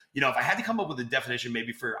if I had to come up with a definition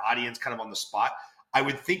maybe for your audience kind of on the spot, I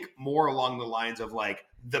would think more along the lines of like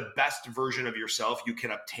the best version of yourself you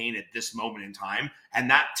can obtain at this moment in time. And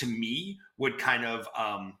that to me would kind of,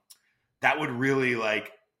 that would really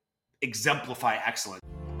like exemplify excellence.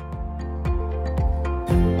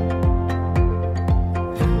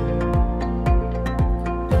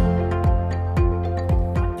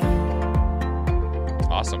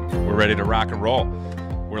 Awesome. We're ready to rock and roll.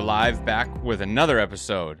 We're live back with another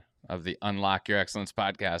episode of the Unlock Your Excellence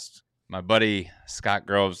podcast. My buddy, Scott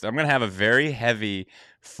Groves. I'm going to have a very heavy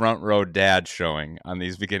front row dad showing on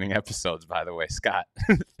these beginning episodes, by the way. Scott,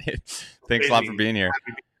 thanks a lot for being here.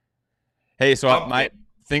 Hey, so I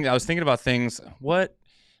was thinking about things.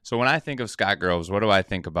 So when I think of Scott Groves, what do I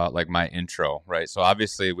think about like my intro, right? So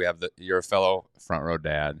obviously we have you're a fellow front row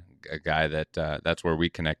dad, a guy that's where we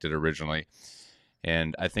connected originally.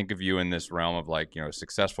 And I think of you in this realm of like,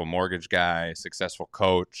 successful mortgage guy, successful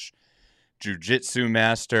coach, jiu-jitsu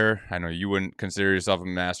master. I know you wouldn't consider yourself a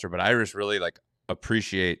master, but I just really like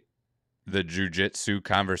appreciate the jiu-jitsu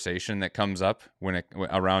conversation that comes up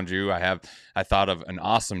around you. I thought of an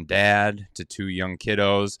awesome dad to 2 young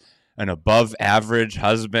kiddos, an above average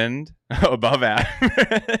husband, above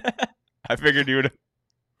average. I figured you would.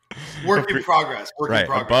 Work in progress. Right.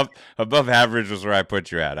 Above average was where I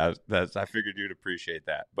put you at. I figured you'd appreciate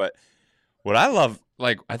that. But what I love,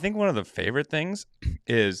 like, I think one of the favorite things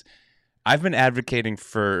is I've been advocating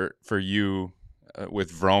for you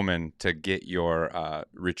with Vroman to get your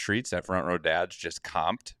retreats at Front Row Dads just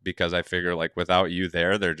comped, because I figure like without you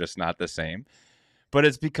there, they're just not the same. But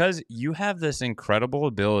it's because you have this incredible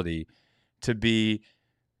ability to be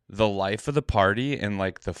the life of the party and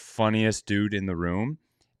like the funniest dude in the room.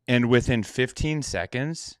 And within 15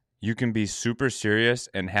 seconds, you can be super serious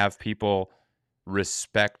and have people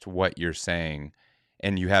respect what you're saying.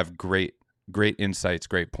 And you have great insights,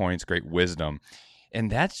 great points, great wisdom.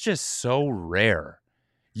 And that's just so rare.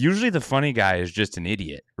 Usually the funny guy is just an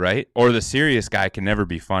idiot, right? Or the serious guy can never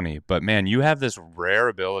be funny. But man, you have this rare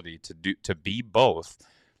ability to be both,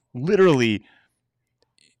 literally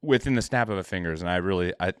within the snap of a fingers. And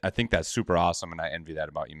I think that's super awesome. And I envy that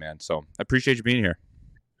about you, man. So I appreciate you being here.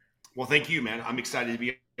 Well, thank you, man. I'm excited to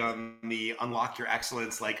be on the Unlock Your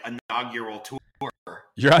Excellence like inaugural tour.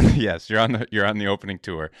 You're on the opening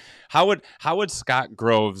tour. How would Scott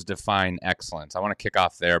Groves define excellence? I want to kick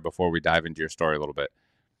off there before we dive into your story a little bit.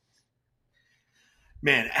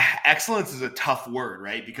 Man, excellence is a tough word,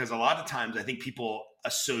 right? Because a lot of times I think people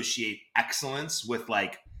associate excellence with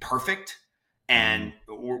like perfect, and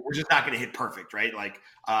we're just not going to hit perfect, right? Like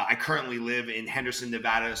I currently live in Henderson,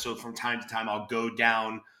 Nevada. So from time to time, I'll go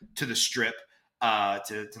down to the strip, to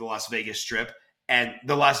the Las Vegas strip. And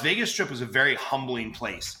the Las Vegas strip is a very humbling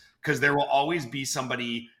place because there will always be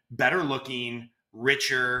somebody better looking,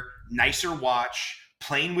 richer, nicer watch,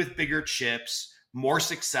 playing with bigger chips, more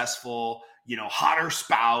successful, hotter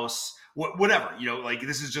spouse, whatever, like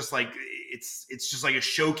this is just like, it's just like a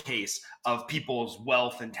showcase of people's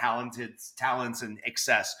wealth and talents and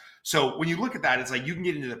excess. So when you look at that, it's like you can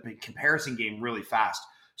get into the comparison game really fast.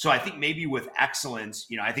 So I think maybe with excellence,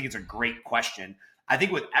 I think it's a great question. I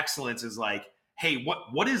think with excellence is like, hey,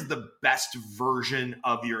 what is the best version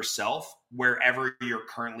of yourself wherever you're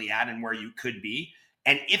currently at and where you could be?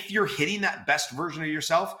 And if you're hitting that best version of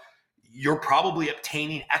yourself, you're probably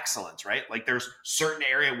obtaining excellence, right? Like there's certain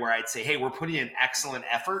area where I'd say, hey, we're putting in excellent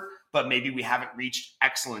effort, but maybe we haven't reached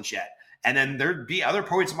excellence yet. And then there'd be other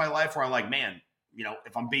points in my life where I'm like, man,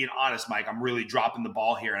 if I'm being honest, Mike, I'm really dropping the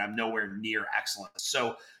ball here and I'm nowhere near excellence.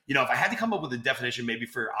 So, if I had to come up with a definition maybe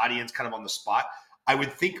for your audience kind of on the spot, I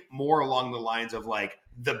would think more along the lines of like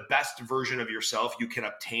the best version of yourself you can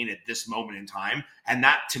obtain at this moment in time. And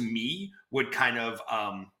that to me would kind of,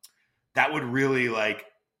 that would really like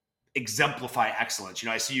exemplify excellence.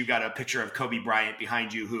 I see you got a picture of Kobe Bryant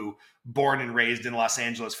behind you, who born and raised in Los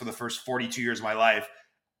Angeles for the first 42 years of my life.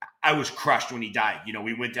 I was crushed when he died.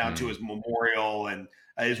 We went down to his memorial, and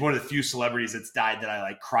he's one of the few celebrities that's died that I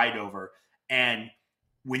like cried over. And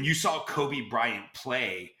when you saw Kobe Bryant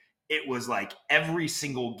play, it was like every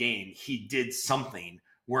single game he did something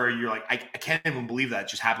where you're like, I can't even believe that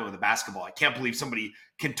just happened with a basketball. I can't believe somebody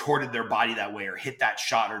contorted their body that way or hit that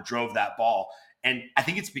shot or drove that ball. And I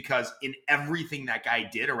think it's because in everything that guy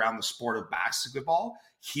did around the sport of basketball,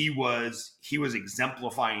 he was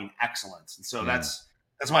exemplifying excellence. And so that's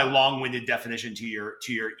my long-winded definition to your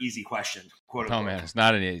easy question, quote unquote. Oh man, it's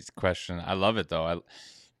not an easy question. I love it though.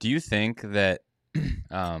 Do you think that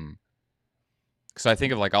so I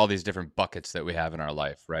think of like all these different buckets that we have in our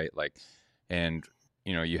life, right? Like, and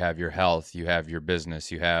you have your health, you have your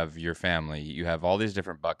business, you have your family, you have all these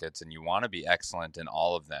different buckets, and you want to be excellent in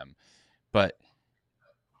all of them. But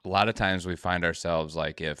a lot of times we find ourselves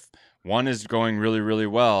like, if one is going really, really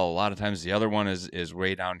well, a lot of times the other one is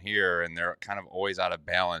way down here, and they're kind of always out of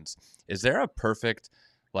balance. Is there a perfect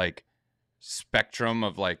like spectrum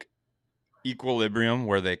of like equilibrium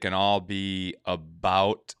where they can all be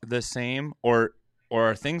about the same, or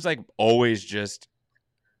are things like always just,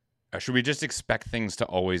 or should we just expect things to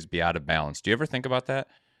always be out of balance? Do you ever think about that?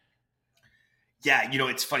 Yeah,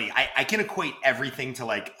 it's funny. I can equate everything to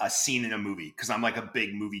like a scene in a movie because I'm like a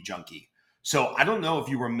big movie junkie. So I don't know if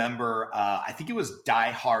you remember, I think it was Die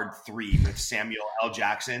Hard 3 with Samuel L.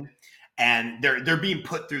 Jackson. And they're being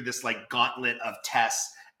put through this like gauntlet of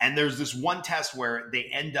tests. And there's this one test where they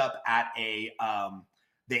end up at the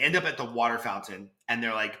water fountain, and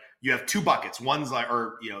they're like, you have two buckets. One's like,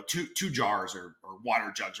 or two jars or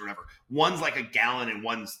water jugs or whatever. One's like a gallon and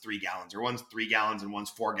one's 3 gallons, or one's 3 gallons and one's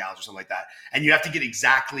 4 gallons or something like that. And you have to get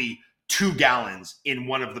exactly 2 gallons in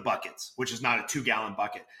one of the buckets, which is not a 2-gallon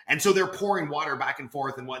bucket. And so they're pouring water back and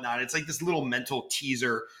forth and whatnot. It's like this little mental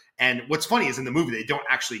teaser. And what's funny is in the movie, they don't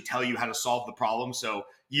actually tell you how to solve the problem. So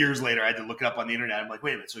years later, I had to look it up on the internet. I'm like,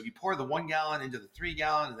 wait a minute. So if you pour the 1 gallon into the 3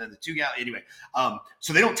 gallon and then the 2 gallon, anyway.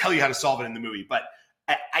 So they don't tell you how to solve it in the movie. But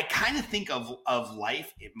I kind of think of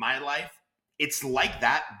life, my life, it's like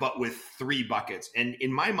that, but with 3 buckets. And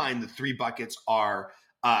in my mind, the 3 buckets are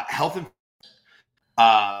health and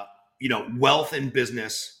wealth and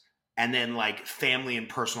business, and then like family and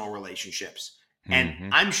personal relationships.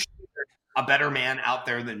 And I'm sure there's a better man out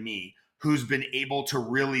there than me who's been able to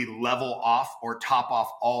really level off or top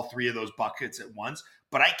off all 3 of those buckets at once,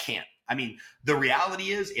 but I can't. I mean, the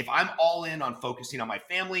reality is, if I'm all in on focusing on my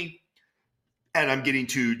family and I'm getting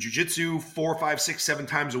to jujitsu 4, 5, 6, 7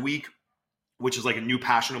 times a week, which is like a new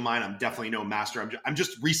passion of mine. I'm definitely no master. I'm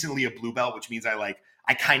just recently a blue belt, which means I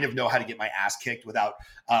kind of know how to get my ass kicked without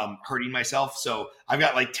hurting myself. So I've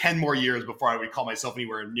got like 10 more years before I would call myself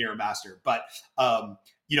anywhere near a master. But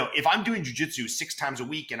if I'm doing jujitsu 6 times a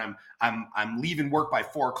week, and I'm leaving work by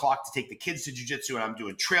 4 o'clock to take the kids to jujitsu, and I'm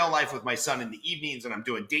doing trail life with my son in the evenings, and I'm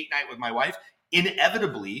doing date night with my wife,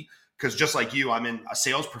 inevitably, because just like you, I'm in a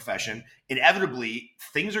sales profession, inevitably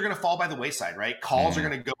things are going to fall by the wayside, right? Calls are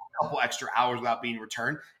going to go a couple extra hours without being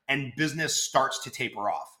returned, and business starts to taper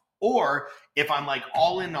off. Or if I'm like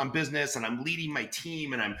all in on business and I'm leading my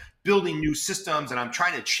team and I'm building new systems and I'm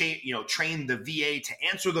trying to train the VA to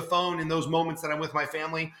answer the phone in those moments that I'm with my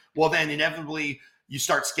family, well, then inevitably you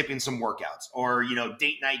start skipping some workouts, or,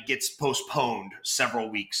 date night gets postponed several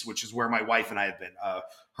weeks, which is where my wife and I have been.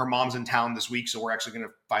 Her mom's in town this week, so we're actually going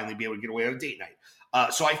to finally be able to get away on a date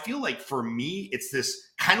night. So I feel like for me, it's this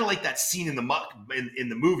kind of like that scene in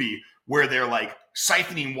the movie where they're like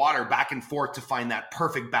siphoning water back and forth to find that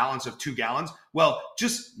perfect balance of 2 gallons. Well,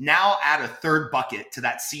 just now add a 3rd bucket to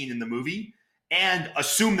that scene in the movie and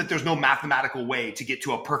assume that there's no mathematical way to get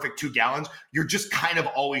to a perfect 2 gallons. You're just kind of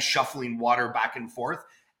always shuffling water back and forth.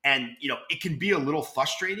 And, it can be a little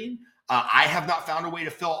frustrating. I have not found a way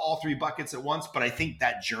to fill all 3 buckets at once, but I think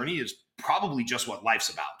that journey is probably just what life's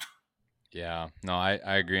about. Yeah, no, I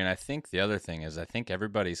agree. And I think the other thing is, I think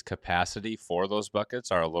everybody's capacity for those buckets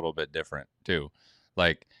are a little bit different too.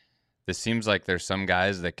 Like, this seems like there's some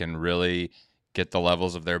guys that can really get the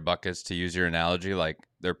levels of their buckets, to use your analogy, like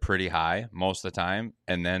they're pretty high most of the time.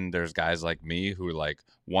 And then there's guys like me who, like,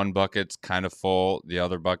 one bucket's kind of full, the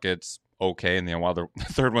other bucket's okay, and the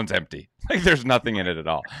 3rd one's empty. Like, there's nothing in it at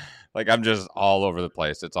all. Like, I'm just all over the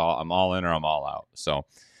place. I'm all in or I'm all out. So,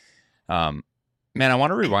 man, I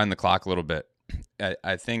want to rewind the clock a little bit.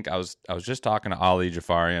 I think I was just talking to Ali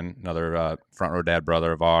Jafarian, another Front Row Dad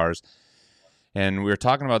brother of ours, and we were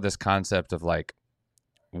talking about this concept of, like,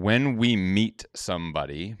 when we meet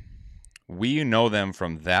somebody, we know them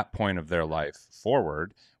from that point of their life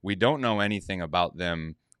forward. We don't know anything about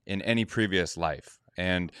them in any previous life.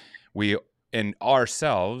 And we, in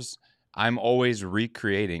ourselves, I'm always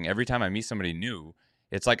recreating. Every time I meet somebody new,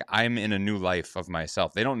 it's like I'm in a new life of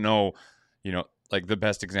myself. They don't know, like, the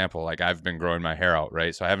best example, like, I've been growing my hair out,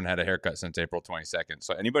 right? So I haven't had a haircut since April 22nd.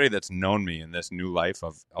 So anybody that's known me in this new life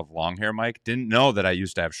of long hair, Mike, didn't know that I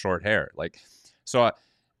used to have short hair. Like, so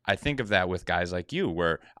I think of that with guys like you,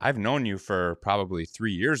 where I've known you for probably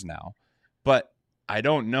 3 years now, but I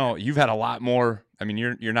don't know. You've had a lot more. I mean,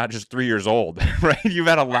 you're not just 3 years old, right? You've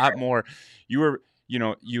had a lot more. You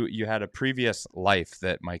had a previous life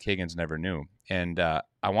that Mike Higgins never knew. And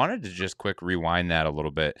I wanted to just quick rewind that a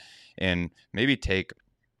little bit and maybe take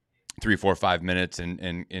 3, 4, 5 minutes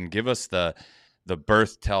and give us the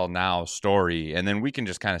birth till now story. And then we can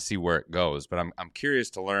just kind of see where it goes. But I'm curious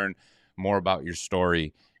to learn more about your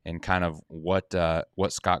story and kind of what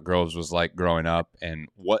Scott Groves was like growing up, and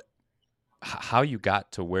how you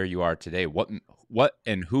got to where you are today. What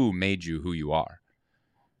and who made you who you are?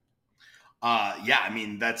 Yeah, I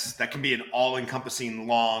mean, that can be an all-encompassing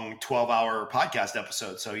long 12-hour podcast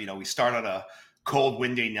episode. So, we start on a cold,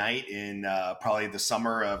 windy night in probably the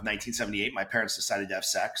summer of 1978. My parents decided to have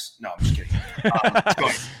sex. No, I'm just kidding.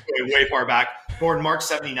 Going way far back. Born March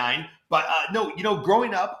 79. But no,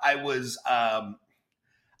 growing up, I was, I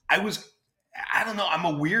don't know, I'm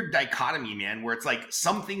a weird dichotomy, man, where it's like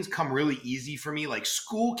some things come really easy for me. Like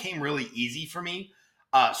school came really easy for me.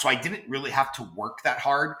 So I didn't really have to work that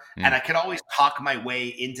hard, and I could always talk my way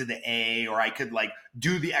into the A, or I could like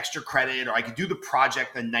do the extra credit, or I could do the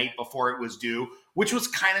project the night before it was due, which was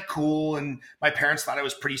kind of cool. And my parents thought I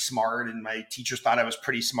was pretty smart, and my teachers thought I was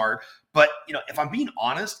pretty smart. But if I'm being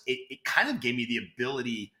honest, it kind of gave me the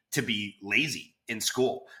ability to be lazy in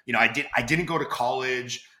school. I didn't go to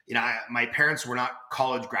college. My parents were not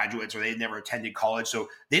college graduates, or they had never attended college. So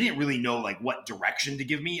they didn't really know like what direction to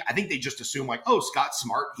give me. I think they just assumed like, oh, Scott's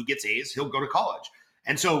smart. He gets A's. He'll go to college.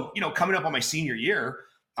 And so, coming up on my senior year,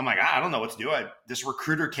 I'm like, I don't know what to do. This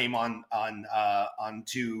recruiter came onto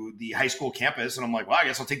the high school campus, and I'm like, well, I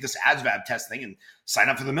guess I'll take this ASVAB test thing and sign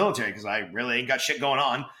up for the military, because I really ain't got shit going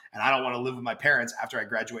on, and I don't want to live with my parents after I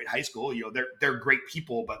graduate high school. They're great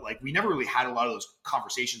people, but like we never really had a lot of those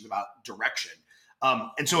conversations about direction.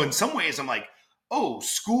 And so in some ways I'm like, oh,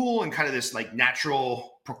 school and kind of this like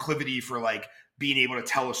natural proclivity for like being able to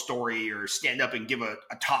tell a story or stand up and give a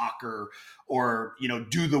talk or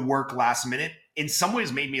do the work last minute, in some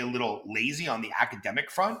ways made me a little lazy on the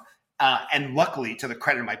academic front. And luckily, to the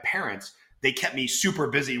credit of my parents, they kept me super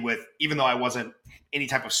busy with, even though I wasn't any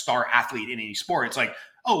type of star athlete in any sport, it's like,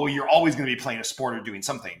 oh, well, you're always going to be playing a sport or doing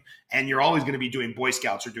something. And you're always going to be doing Boy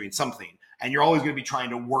Scouts or doing something. And you're always going to be trying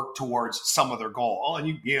to work towards some other goal. Oh, and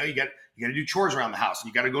you got to do chores around the house, and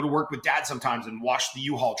you got to go to work with dad sometimes and wash the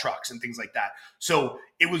U-Haul trucks and things like that. So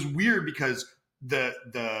it was weird because the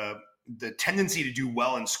tendency to do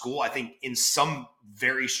well in school, I think in some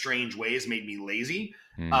very strange ways made me lazy.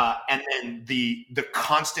 And then the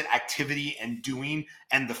constant activity and doing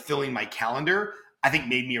and the filling my calendar, I think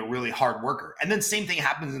made me a really hard worker. And then same thing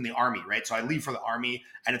happens in the Army, right? So I leave for the Army,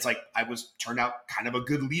 and it's like I was turned out kind of a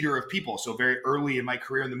good leader of people. So very early in my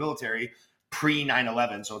career in the military, pre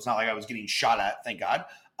 9/11. So it's not like I was getting shot at, thank God.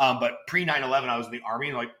 But pre 9/11, I was in the Army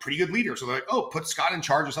and like pretty good leader. So they're like, oh, put Scott in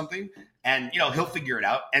charge of something, and he'll figure it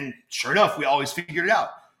out. And sure enough, we always figured it out,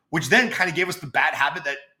 which then kind of gave us the bad habit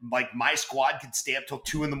that like my squad could stay up till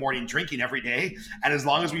 2 a.m. drinking every day. And as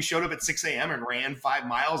long as we showed up at 6 a.m. and ran 5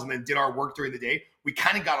 miles and then did our work during the day, we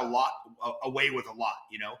kind of got away with a lot,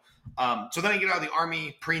 So then I get out of the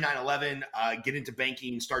Army pre 9/11, get into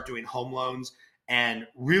banking, start doing home loans, and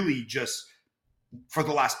really just for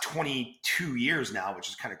the last 22 years now, which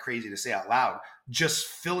is kind of crazy to say out loud, just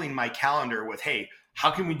filling my calendar with, hey,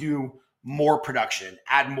 how can we do more production,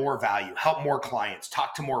 add more value, help more clients,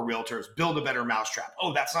 talk to more realtors, build a better mousetrap.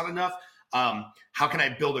 Oh, that's not enough. How can I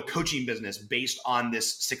build a coaching business based on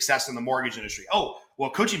this success in the mortgage industry? Oh, well,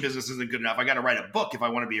 coaching business isn't good enough. I got to write a book if I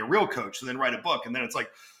want to be a real coach. So then write a book. And then it's like,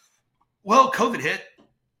 well, COVID hit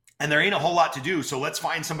and there ain't a whole lot to do. So let's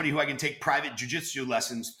find somebody who I can take private jujitsu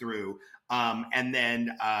lessons through. And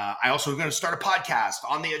then I also going to start a podcast,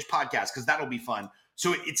 On the Edge podcast, because that'll be fun.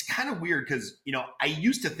 So it's kind of weird because, I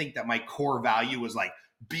used to think that my core value was like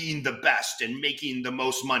being the best and making the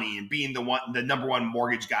most money and being the number one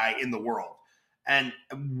mortgage guy in the world. And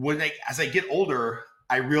as I get older,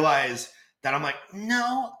 I realize that I'm like,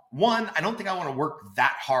 no, one, I don't think I want to work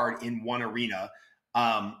that hard in one arena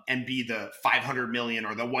and be the 500 million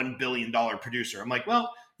or the $1 billion producer. I'm like,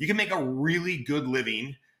 well, you can make a really good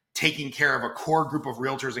living taking care of a core group of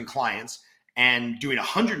realtors and clients and doing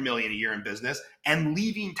 100 million a year in business and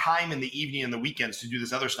leaving time in the evening and the weekends to do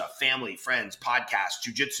this other stuff, family, friends, podcasts,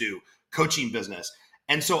 jujitsu, coaching business.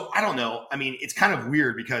 And so I don't know. I mean, it's kind of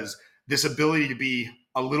weird because this ability to be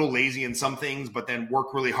a little lazy in some things, but then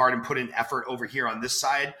work really hard and put in effort over here on this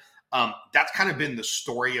side. That's kind of been the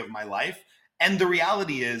story of my life. And the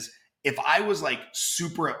reality is, if I was like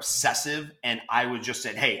super obsessive and I would just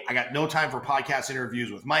said, hey, I got no time for podcast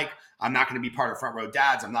interviews with Mike. I'm not going to be part of Front Row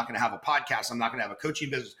Dads. I'm not going to have a podcast. I'm not going to have a coaching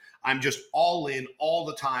business. I'm just all in all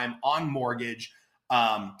the time on mortgage.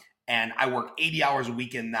 And I work 80 hours a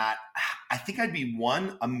week in that. I think I'd be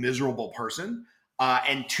one, a miserable person.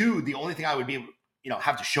 And two, the only thing I would be,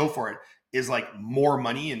 have to show for it is like more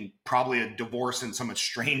money and probably a divorce and some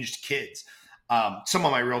estranged kids. Some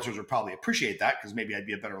of my realtors would probably appreciate that because maybe I'd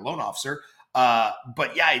be a better loan officer.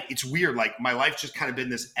 But yeah, it's weird. Like my life's just kind of been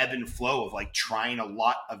this ebb and flow of like trying a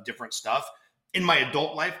lot of different stuff. In my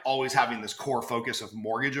adult life, always having this core focus of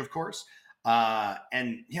mortgage, of course.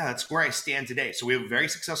 And yeah, that's where I stand today. So we have a very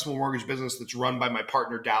successful mortgage business that's run by my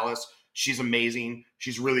partner, Dallas. She's amazing.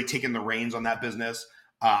 She's really taken the reins on that business.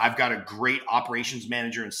 I've got a great operations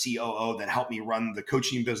manager and COO that help me run the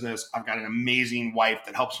coaching business. I've got an amazing wife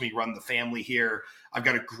that helps me run the family here. I've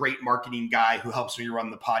got a great marketing guy who helps me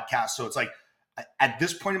run the podcast. So it's like at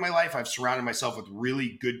this point in my life, I've surrounded myself with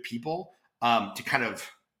really good people to kind of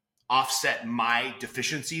offset my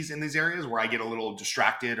deficiencies in these areas where I get a little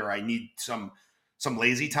distracted or I need some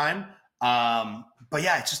lazy time. But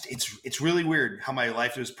yeah, it's really weird how my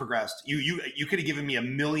life has progressed. You could have given me a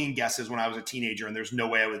million guesses when I was a teenager, and there's no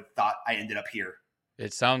way I would have thought I ended up here.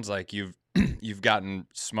 It sounds like you've gotten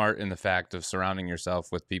smart in the fact of surrounding yourself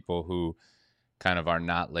with people who kind of are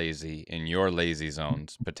not lazy in your lazy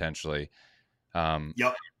zones potentially.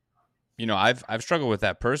 Yep. You know, I've struggled with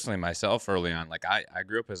that personally myself early on. Like I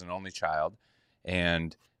grew up as an only child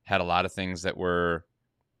and had a lot of things that were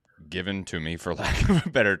given to me, for lack of a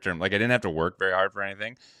better term. Like I didn't have to work very hard for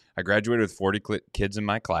anything. I graduated with 40 kids in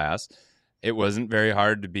my class. It wasn't very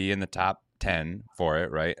hard to be in the top 10 for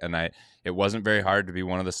it, right? And it wasn't very hard to be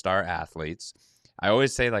one of the star athletes. I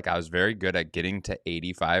always say like I was very good at getting to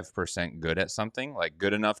 85% good at something, like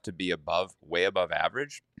good enough to be way above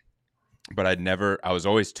average. But I was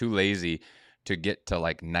always too lazy to get to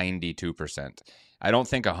like 92%. I don't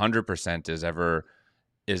think 100%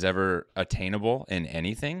 is ever attainable in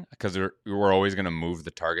anything because we're always going to move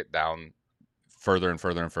the target down further and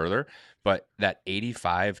further and further. But that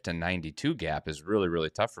 85 to 92 gap is really,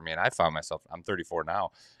 really tough for me. And I found myself, I'm 34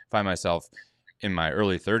 now, find myself in my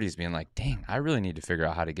early 30s being like, dang, I really need to figure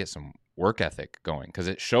out how to get some work ethic going because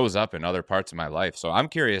it shows up in other parts of my life. So I'm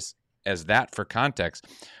curious, as that for context,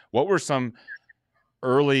 what were some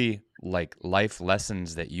early like life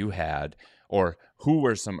lessons that you had, or who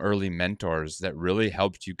were some early mentors that really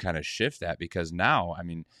helped you kind of shift that? Because now, I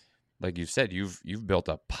mean, like you said, you've built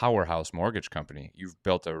a powerhouse mortgage company. You've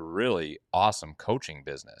built a really awesome coaching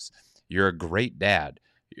business. You're a great dad.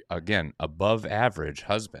 Again, above average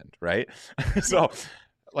husband, right? So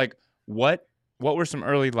like what were some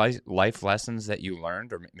early life lessons that you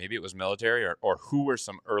learned, or maybe it was military, or who were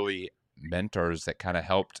some early mentors that kind of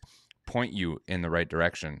helped point you in the right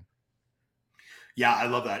direction? Yeah, I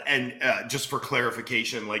love that. And just for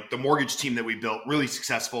clarification, like the mortgage team that we built, really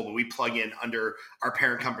successful, but we plug in under our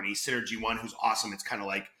parent company, Synergy One, who's awesome. It's kind of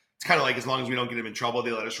like as long as we don't get them in trouble,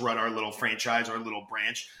 they let us run our little franchise, our little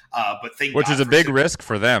branch. But which is a big risk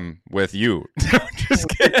for them with you. Just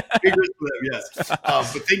kidding. Big risk for them, yes.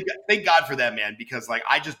 But thank God for that, man, because like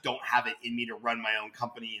I just don't have it in me to run my own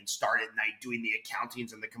company and start at night doing the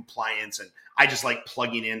accountings and the compliance, and I just like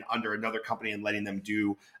plugging in under another company and letting them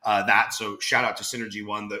do that. So shout out to Synergy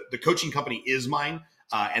One. The coaching company is mine,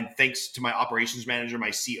 and thanks to my operations manager,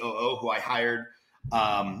 my COO, who I hired.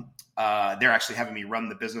 They're actually having me run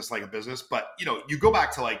the business like a business. But you know, you go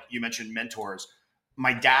back to like you mentioned mentors.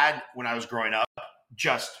 My dad, when I was growing up,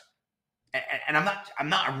 and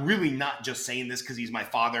I'm really not just saying this because he's my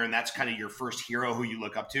father and that's kind of your first hero who you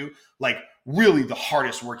look up to. Like really the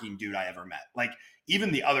hardest working dude I ever met. Like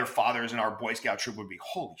even the other fathers in our Boy Scout troop would be,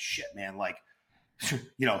 holy shit, man. Like,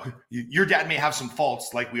 you know, your dad may have some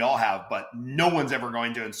faults like we all have, but no one's ever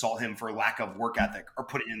going to insult him for lack of work ethic or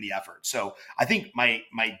put in the effort. So I think my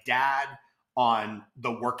dad on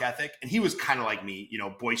the work ethic, and he was kind of like me, you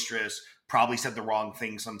know, boisterous, probably said the wrong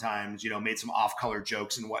thing sometimes, you know, made some off-color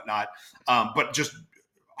jokes and whatnot, but just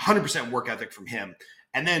 100% work ethic from him.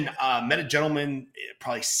 And then met a gentleman,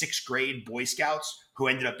 probably sixth grade Boy Scouts, who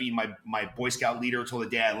ended up being my Boy Scout leader until the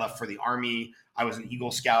day I left for the Army. I was an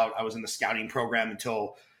Eagle Scout. I was in the scouting program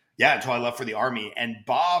until I left for the Army. And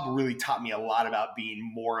Bob really taught me a lot about being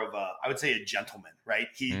more of I would say a gentleman, right?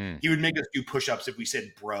 He would make us do push-ups if we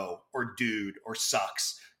said bro or dude or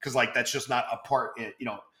sucks, because like that's just not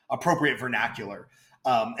appropriate vernacular.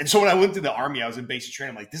 And so when I went to the Army, I was in basic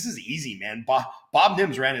training. I'm like, this is easy, man. Bob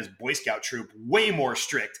Nims ran his Boy Scout troop way more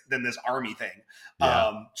strict than this Army thing.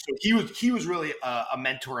 Yeah. So he was really a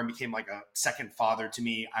mentor and became like a second father to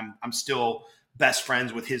me. I'm still best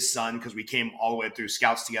friends with his son because we came all the way through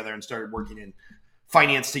Scouts together and started working in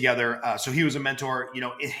finance together. So he was a mentor. You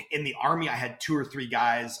know, in the Army, I had 2 or 3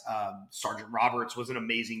 guys. Sergeant Roberts was an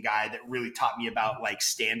amazing guy that really taught me about like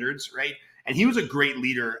standards, right? And he was a great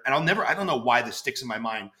leader. And I don't know why this sticks in my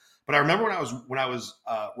mind, but I remember when I was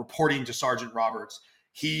reporting to Sergeant Roberts,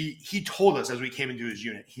 he told us as we came into his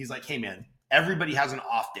unit, he's like, hey man, everybody has an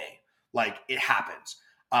off day. Like it happens.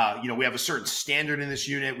 We have a certain standard in this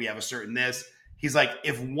unit. We have a certain this. He's like,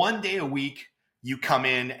 if one day a week you come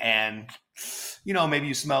in and, you know, maybe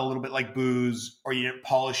you smell a little bit like booze, or you didn't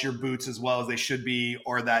polish your boots as well as they should be,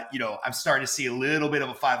 or that, you know, I'm starting to see a little bit of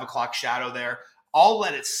a 5 o'clock shadow there, I'll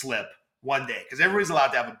let it slip one day, because everybody's allowed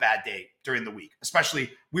to have a bad day during the week. Especially,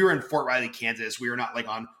 we were in Fort Riley, Kansas. We were not like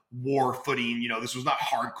on war footing. You know, this was not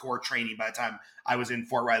hardcore training by the time I was in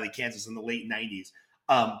Fort Riley, Kansas in the late 90s.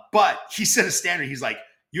 But he set a standard. He's like,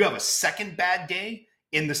 you have a second bad day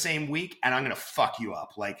in the same week, and I'm gonna fuck you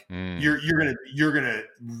up. Like you're gonna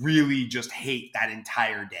really just hate that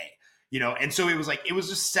entire day, you know. And so it was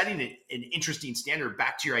just setting an interesting standard.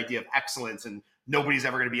 Back to your idea of excellence, and nobody's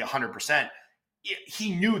ever gonna be 100%.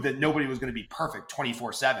 He knew that nobody was gonna be perfect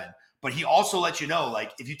 24/7, but he also let you know,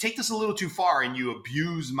 like, if you take this a little too far and you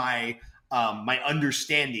abuse my my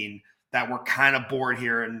understanding that we're kind of bored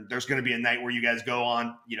here, and there's gonna be a night where you guys go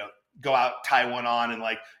on, you know, go out, tie one on, and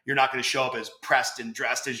like you're not going to show up as pressed and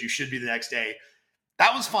dressed as you should be the next day.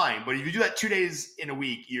 That was fine, but if you do that 2 days in a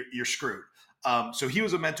week, you're screwed. So he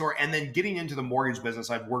was a mentor, and then getting into the mortgage business,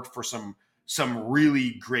 I've worked for some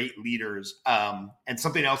really great leaders. And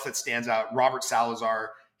something else that stands out: Robert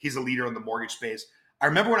Salazar. He's a leader in the mortgage space. I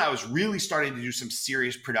remember when I was really starting to do some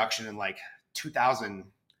serious production in like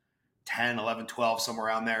 2010, 11, 12, somewhere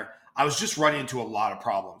around there. I was just running into a lot of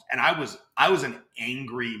problems, and I was an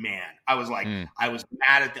angry man. I was like, I was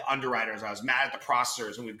mad at the underwriters, I was mad at the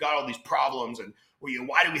processors, and we've got all these problems, and well,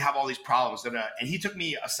 why do we have all these problems? And he took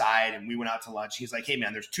me aside, and we went out to lunch. He's like, hey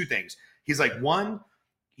man, there's two things. He's like, one,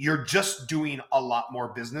 you're just doing a lot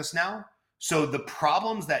more business now, so the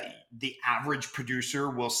problems that the average producer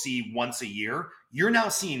will see once a year, you're now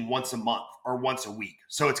seeing once a month or once a week.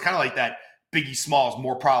 So it's kind of like that Biggie Smalls,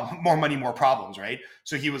 more money, more problems, right?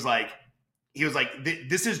 So he was like,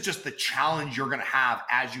 this is just the challenge you're going to have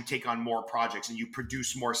as you take on more projects and you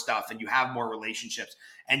produce more stuff and you have more relationships,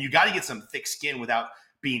 and you got to get some thick skin without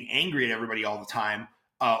being angry at everybody all the time,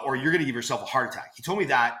 or you're going to give yourself a heart attack. He told me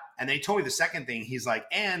that, and then he told me the second thing. He's like,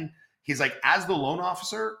 as the loan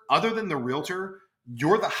officer, other than the realtor,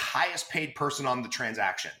 you're the highest paid person on the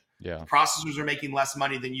transaction. Yeah. The processors are making less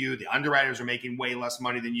money than you. The underwriters are making way less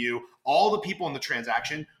money than you. All the people in the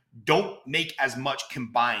transaction don't make as much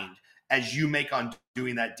combined as you make on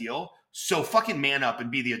doing that deal. So fucking man up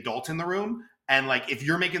and be the adult in the room. And like, if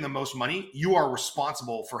you're making the most money, you are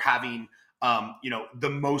responsible for having, the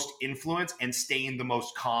most influence and staying the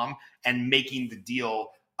most calm and making the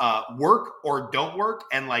deal work or don't work,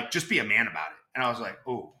 and like, just be a man about it. And I was like,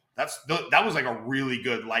 oh, that was like a really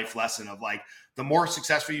good life lesson of like, the more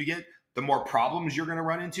successful you get, the more problems you're going to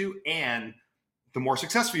run into, and the more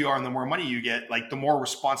successful you are and the more money you get, like the more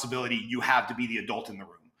responsibility you have to be the adult in the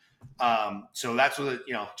room. So that's what,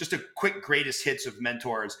 just a quick greatest hits of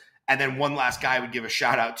mentors. And then one last guy I would give a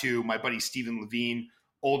shout out to, my buddy Stephen Levine,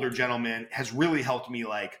 older gentleman, has really helped me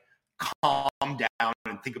like calm down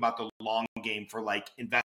and think about the long game for like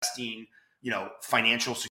investing,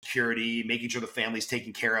 financial security, making sure the family's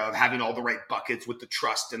taken care of, having all the right buckets with the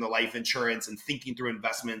trust and the life insurance, and thinking through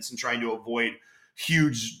investments and trying to avoid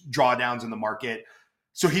huge drawdowns in the market.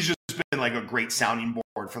 So he's just been like a great sounding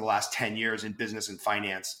board for the last 10 years in business and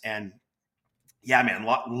finance. And yeah, man,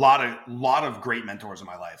 lot of great mentors in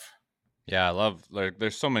my life. Yeah, I love, like,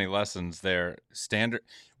 there's so many lessons there. Standard,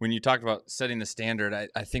 when you talk about setting the standard,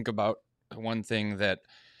 I think about one thing that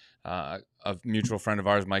a mutual friend of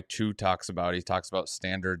ours, Mike Chu, talks about. He talks about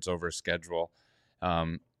standards over schedule.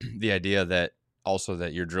 The idea that also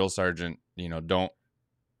that your drill sergeant, don't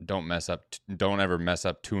ever mess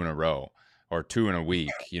up two in a row or two in a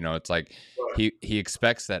week. It's like he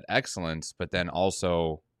expects that excellence, but then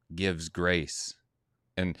also gives grace.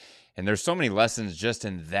 And there's so many lessons just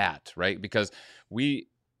in that, right? Because we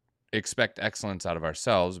expect excellence out of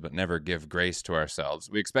ourselves, but never give grace to ourselves.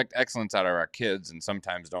 We expect excellence out of our kids and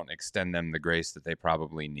sometimes don't extend them the grace that they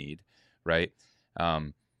probably need, right?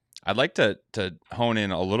 I'd like to hone in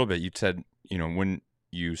a little bit. You said, when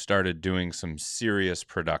you started doing some serious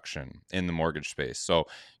production in the mortgage space. So,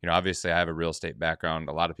 obviously I have a real estate background.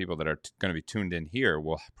 A lot of people that are going to be tuned in here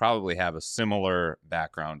will probably have a similar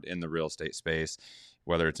background in the real estate space,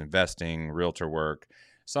 whether it's investing, realtor work,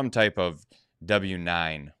 some type of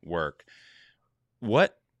W-9 work.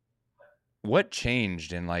 What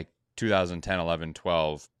changed in like 2010, 11,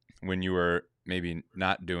 12 when you were maybe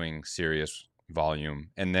not doing serious volume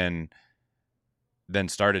and then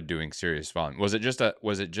started doing serious volume? Was it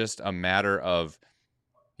just a matter of,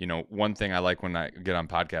 You know, one thing I like when I get on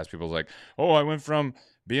podcasts, people's like, oh, I went from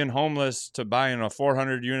being homeless to buying a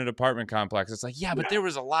 400 unit apartment complex. It's like, yeah, but there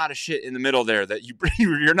was a lot of shit in the middle there that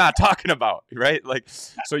you're not talking about, right? Like,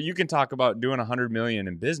 so you can talk about doing 100 million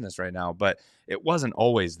in business right now, but it wasn't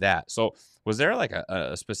always that. So was there like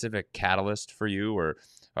a specific catalyst for you, or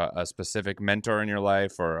a specific mentor in your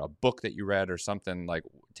life, or a book that you read or something? Like,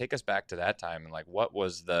 take us back to that time, and like, what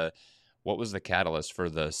was the catalyst for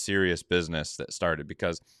the serious business that started?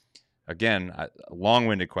 Because again, a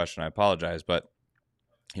long-winded question, I apologize, but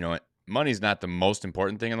you know, money's not the most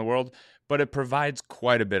important thing in the world, but it provides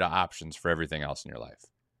quite a bit of options for everything else in your life.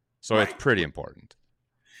 So It's pretty important.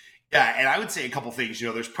 Yeah, and I would say a couple things. You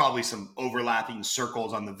know, there's probably some overlapping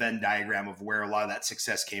circles on the Venn diagram of where a lot of that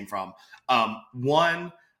success came from.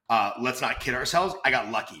 One, let's not kid ourselves. I got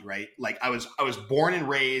lucky, right? Like I was born and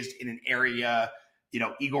raised in an area, you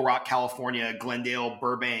know, Eagle Rock, California, Glendale,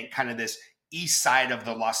 Burbank, kind of this east side of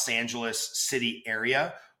the Los Angeles city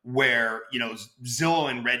area, where, you know, Zillow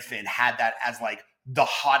and Redfin had that as like the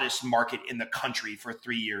hottest market in the country for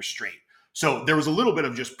 3 years straight. So there was a little bit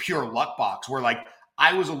of just pure luck box where like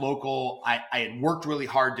I was a local. I had worked really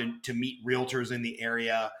hard to meet realtors in the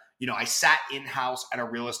area. You know, I sat in-house at a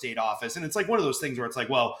real estate office, and it's like one of those things where it's like,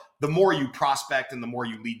 well, the more you prospect and the more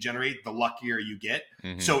you lead generate, the luckier you get.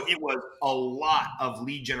 Mm-hmm. So it was a lot of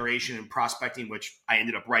lead generation and prospecting, which I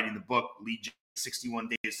ended up writing the book, Lead 61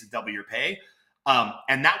 Days to Double Your Pay.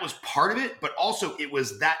 And that was part of it, but also it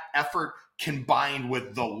was that effort combined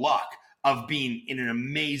with the luck of being in an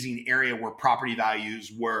amazing area where property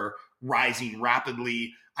values were rising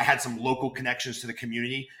rapidly. I had some local connections to the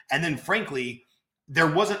community. And then frankly, there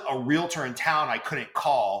wasn't a realtor in town I couldn't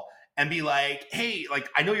call and be like, hey, like,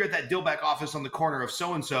 I know you're at that Dillbeck office on the corner of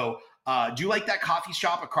so-and-so. Do you like that coffee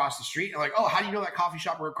shop across the street? And I'm like, oh, how do you know that coffee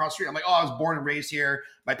shop across the street? I'm like, oh, I was born and raised here.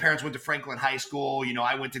 My parents went to Franklin High School. You know,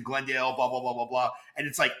 I went to Glendale, blah, blah, blah, blah, blah. And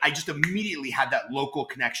it's like, I just immediately had that local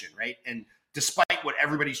connection, right? And despite what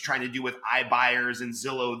everybody's trying to do with iBuyers and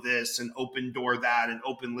Zillow this and Open Door that and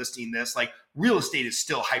Open Listing this, like real estate is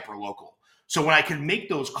still hyper local. So when I can make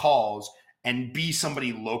those calls and be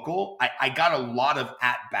somebody local, I got a lot of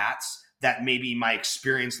at-bats that maybe my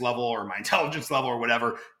experience level or my intelligence level or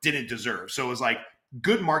whatever didn't deserve. So it was like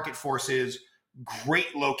good market forces,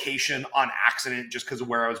 great location on accident just because of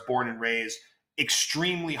where I was born and raised,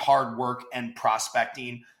 extremely hard work and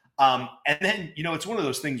prospecting. And then, you know, it's one of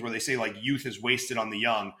those things where they say like youth is wasted on the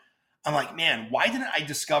young. I'm like, man, why didn't I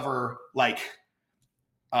discover like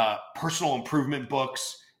personal improvement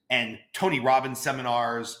books and Tony Robbins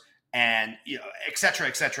seminars and, you know, et cetera,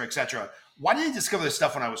 et cetera, et cetera? Why did I discover this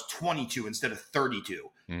stuff when I was 22 instead of 32?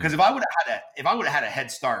 Because if I would have had a head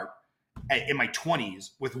start in my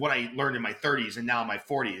 20s with what I learned in my 30s and now in my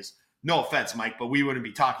 40s, no offense, Mike, but we wouldn't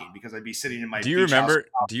be talking because I'd be sitting in my. Do you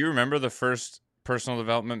remember the first personal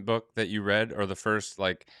development book that you read, or the first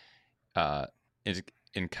like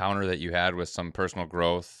encounter that you had with some personal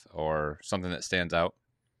growth or something that stands out?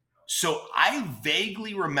 So I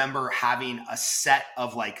vaguely remember having a set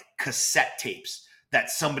of like cassette tapes that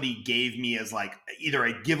somebody gave me as like either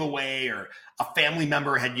a giveaway or a family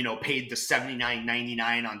member had, you know, paid the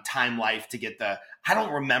 $79.99 on Time Life to get the, I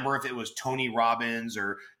don't remember if it was Tony Robbins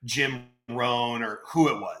or Jim Rohn or who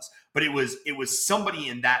it was, but it was somebody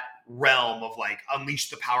in that realm of like Unleash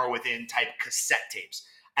the Power Within type cassette tapes.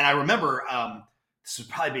 And I remember this would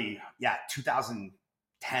probably be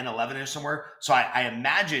 2010, 11 or somewhere. So I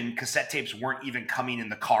imagine cassette tapes weren't even coming in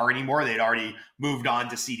the car anymore. They'd already moved on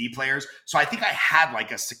to CD players. So I think I had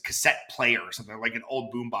like a cassette player or something, like an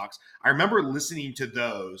old boombox. I remember listening to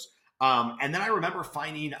those. And then I remember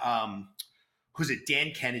finding, who's it?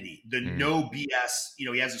 Dan Kennedy, the No BS, you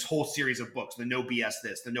know, he has this whole series of books, the No BS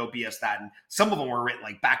this, the No BS that. And some of them were written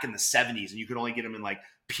like back in the 70s and you could only get them in like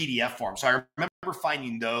PDF form. So I remember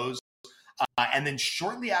finding those. And then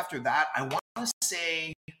shortly after that, I want to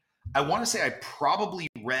say I probably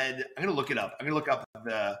read, I'm going to look it up. I'm going to look up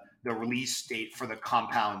the release date for The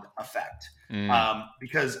Compound Effect.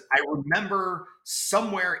 Because I remember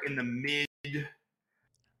somewhere in the mid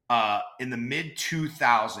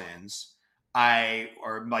 2000s,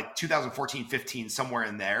 or like 2014, 15, somewhere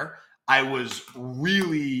in there, I was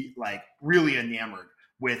really enamored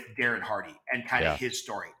with Darren Hardy and kind of his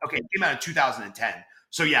story. Okay, it came out in 2010.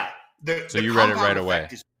 So yeah. So you read it right away.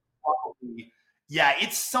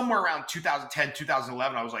 It's somewhere around 2010,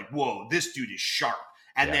 2011. I was like, whoa, this dude is sharp.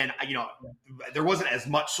 And then, you know, there wasn't as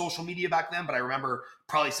much social media back then, but I remember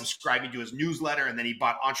probably subscribing to his newsletter, and then he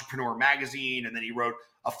bought Entrepreneur Magazine, and then he wrote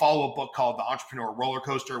a follow-up book called The Entrepreneur Roller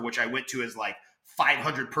Coaster, which I went to as like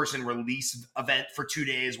 500-person release event for 2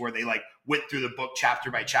 days where they like went through the book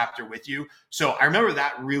chapter by chapter with you. So I remember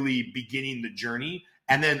that really beginning the journey.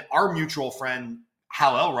 And then our mutual friend,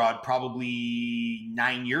 Hal Elrod, probably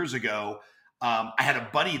 9 years ago, I had a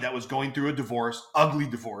buddy that was going through a divorce, ugly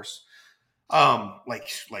divorce.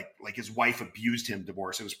 Like his wife abused him,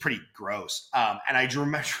 divorce. It was pretty gross. And I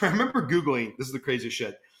remember Googling, this is the craziest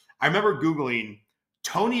shit. I remember Googling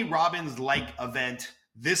Tony Robbins like event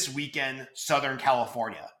this weekend, Southern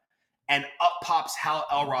California. And up pops Hal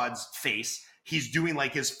Elrod's face. He's doing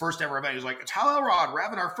like his first ever event. He's like, it's Hal Elrod. We're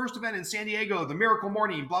having our first event in San Diego, the Miracle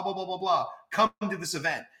Morning, blah, blah, blah, blah, blah. Come to this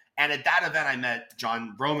event. And at that event, I met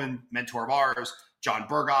John Broman, mentor of ours, John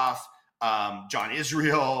Berghoff, John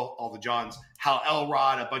Israel, all the Johns, Hal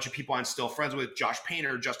Elrod, a bunch of people I'm still friends with, Josh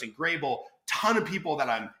Painter, Justin Grable, ton of people that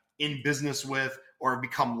I'm in business with or have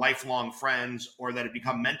become lifelong friends or that have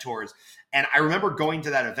become mentors. And I remember going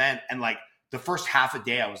to that event and like the first half a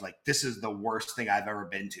day, I was like, this is the worst thing I've ever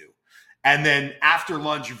been to. And then after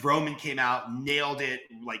lunch, Vroman came out, nailed it.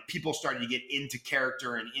 Like people started to get into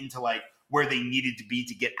character and into like where they needed to be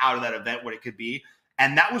to get out of that event, what it could be.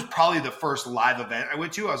 And that was probably the first live event I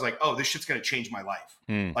went to. I was like, oh, this shit's going to change my life.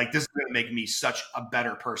 Like this is going to make me such a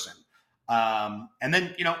better person. And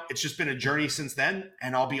then, you know, it's just been a journey since then.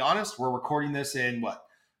 And I'll be honest, we're recording this in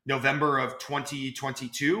November of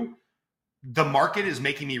 2022. The market is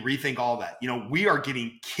making me rethink all that. You know, we are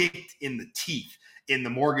getting kicked in the teeth in the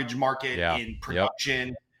mortgage market, in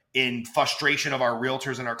production, in frustration of our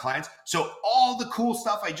realtors and our clients. So all the cool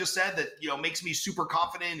stuff I just said that, you know, makes me super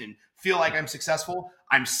confident and feel like I'm successful,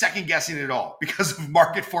 I'm second guessing it all because of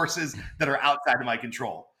market forces that are outside of my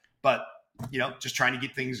control. But, you know, just trying to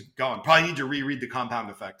get things going. Probably need to reread The Compound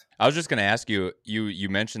Effect. I was just going to ask you, you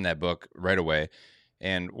mentioned that book right away.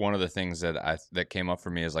 And one of the things that came up for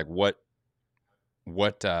me is like, what's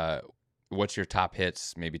your top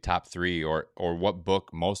hits, maybe top three, or what book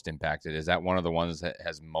most impacted? Is that one of the ones that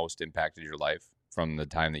has most impacted your life from the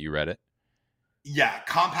time that you read it? Yeah.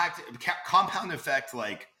 Compound Effect,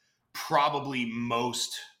 like probably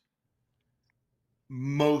most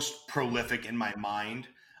prolific in my mind.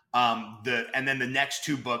 And then the next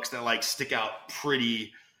two books that like stick out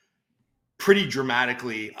pretty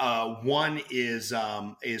dramatically. One is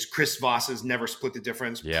Chris Voss's Never Split the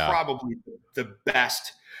Difference. Yeah. Probably the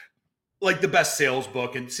best sales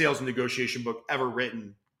book and sales and negotiation book ever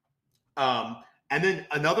written. And then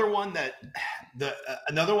another one that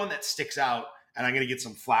sticks out, and I'm going to get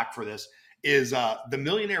some flack for this, is The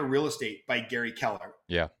Millionaire Real Estate by Gary Keller.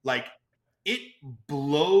 Yeah. Like it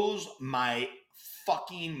blows my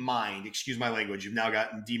fucking mind. Excuse my language. You've now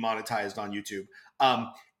gotten demonetized on YouTube.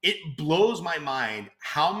 It blows my mind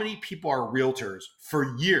how many people are realtors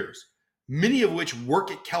for years, many of which work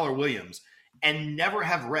at Keller Williams and never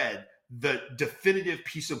have read the definitive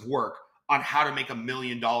piece of work on how to make $1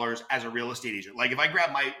 million as a real estate agent. Like if I grab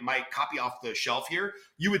my copy off the shelf here,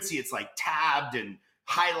 you would see it's like tabbed and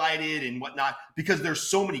highlighted and whatnot, because there's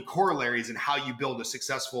so many corollaries in how you build a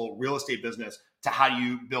successful real estate business to how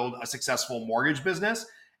you build a successful mortgage business.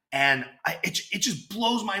 And it just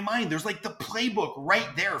blows my mind. There's like the playbook right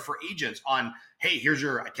there for agents on, hey, here's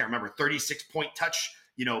your, I can't remember, 36-point touch,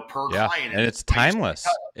 you know, per client. And it's timeless.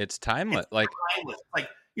 It's timeless. Like,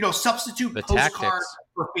 you know, substitute the postcard tactics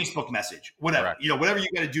for Facebook message, whatever. Correct. You know, whatever you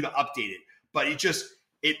got to do to update it. But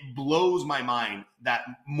it blows my mind that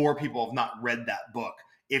more people have not read that book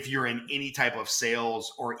if you're in any type of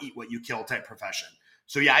sales or eat what you kill type profession.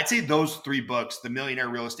 So yeah, I'd say those three books, The Millionaire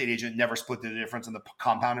Real Estate Agent, Never Split the Difference, and The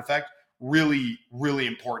Compound Effect, really, really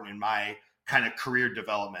important in my kind of career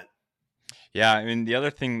development. Yeah, I mean, the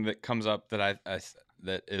other thing that comes up that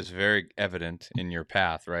that is very evident in your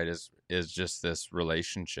path, right, is just this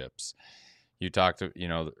relationships. You talked to, you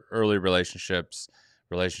know, early relationships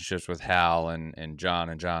with Hal and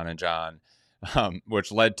John,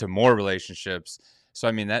 which led to more relationships. So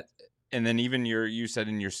I mean that, and then even you said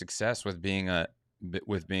in your success with being an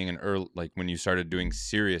early, like when you started doing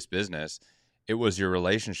serious business, it was your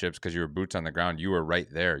relationships, because you were boots on the ground. You were right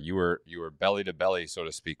there. You were belly to belly, so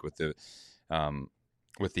to speak, with the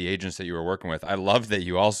agents that you were working with. I love that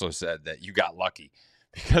you also said that you got lucky,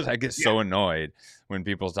 because I get so annoyed when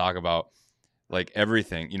people talk about like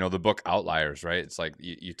everything, you know, the book Outliers, right? It's like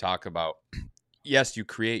you talk about, yes, you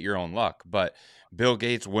create your own luck, but Bill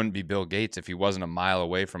Gates wouldn't be Bill Gates if he wasn't a mile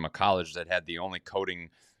away from a college that had the only coding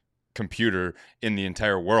computer in the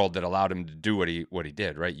entire world that allowed him to do what he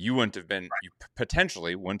did, right? You wouldn't have been, you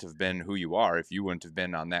potentially wouldn't have been who you are if you wouldn't have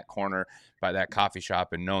been on that corner by that coffee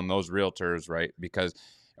shop and known those realtors, right?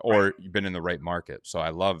 Or you've been in the right market. So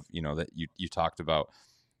I love, you know, that you talked about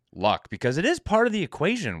luck, because it is part of the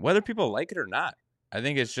equation, whether people like it or not. I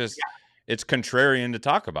think it's just it's contrarian to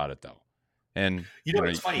talk about it though. And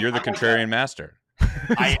It's funny. you're the I'm like contrarian master.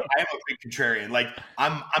 I am a big contrarian. Like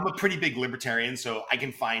I'm a pretty big libertarian, so I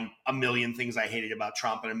can find a million things I hated about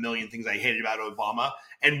Trump and a million things I hated about Obama.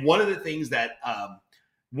 And one of the things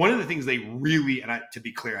they really, and to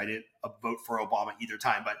be clear, I didn't vote for Obama either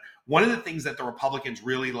time, but one of the things that the Republicans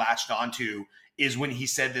really latched onto is when he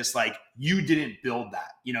said this, like, you didn't build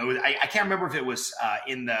that. I can't remember if it was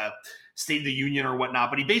in the State of the Union or whatnot,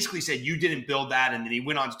 but he basically said you didn't build that, and then he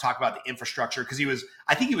went on to talk about the infrastructure because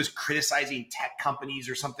I think he was criticizing tech companies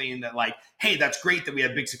or something that, like, hey, that's great that we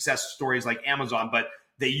have big success stories like Amazon, but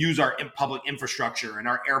they use our public infrastructure and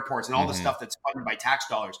our airports and all the stuff that's funded by tax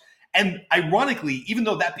dollars. And ironically, even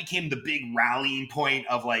though that became the big rallying point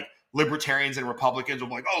of like libertarians and Republicans of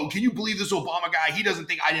like, oh, can you believe this Obama guy? He doesn't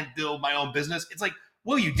think I didn't build my own business. It's like,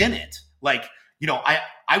 well, you didn't. Like,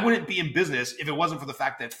 I wouldn't be in business if it wasn't for the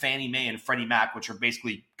fact that Fannie Mae and Freddie Mac, which are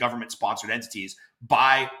basically government-sponsored entities,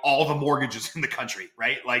 buy all the mortgages in the country,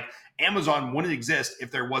 right? Like Amazon wouldn't exist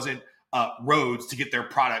if there wasn't roads to get their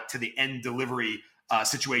product to the end delivery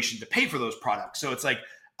situation to pay for those products. So it's like,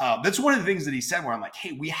 that's one of the things that he said where I'm like,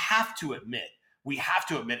 hey, we have to admit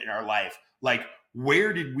in our life, like,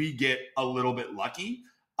 where did we get a little bit lucky?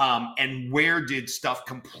 And where did stuff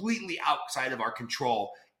completely outside of our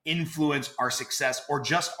control influence our success or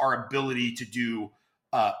just our ability to do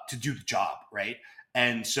the job, right?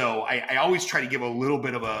 And so I always try to give a little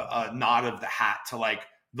bit of a nod of the hat to like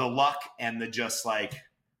the luck and the just like,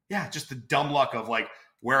 yeah, just the dumb luck of like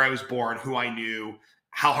where I was born, who I knew,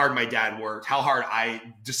 how hard my dad worked, how hard I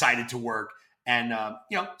decided to work. And,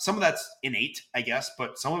 some of that's innate, I guess,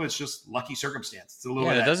 but some of it's just lucky circumstance. It's a little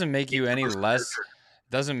bit. It doesn't make you any less,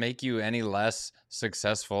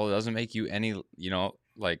 successful. It doesn't make you any,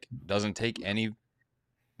 doesn't take any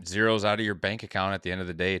zeros out of your bank account at the end of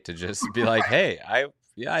the day to just be like, hey,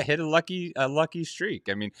 I hit a lucky streak.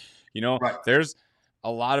 I mean, right. There's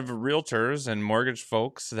a lot of realtors and mortgage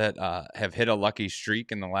folks that have hit a lucky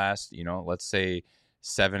streak in the last, let's say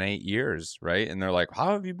 7-8 years, right? And they're like,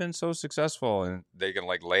 how have you been so successful? And they can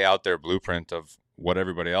like lay out their blueprint of what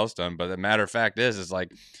everybody else done. But the matter of fact is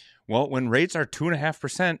like, well, when rates are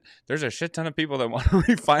 2.5%, there's a shit ton of people that want to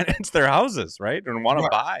refinance their houses, right? And want to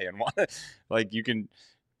buy and want to, like, you can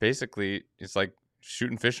basically, it's like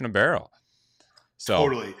shooting fish in a barrel. So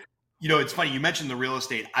totally. It's funny. You mentioned the real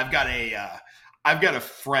estate. I've got a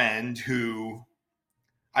friend who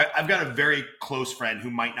I've got a very close friend who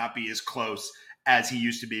might not be as close as he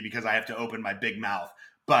used to be because I have to open my big mouth.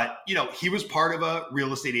 But, he was part of a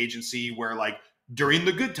real estate agency where like during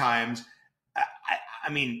the good times, I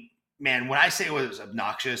mean, man, when I say it was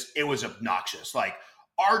obnoxious, it was obnoxious. Like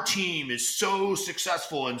our team is so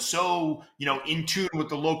successful and so, in tune with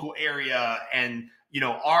the local area. And,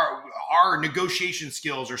 our negotiation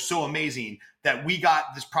skills are so amazing that we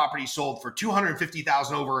got this property sold for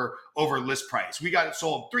 $250,000 over list price. We got it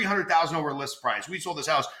sold $300,000 over list price. We sold this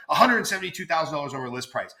house $172,000 over list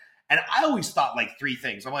price. And I always thought like three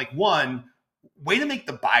things. I'm like, one, way to make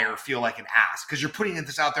the buyer feel like an ass because you're putting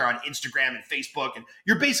this out there on Instagram and Facebook, and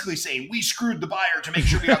you're basically saying we screwed the buyer to make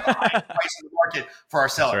sure we got the highest price in the market for our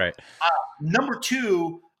seller. Right. Number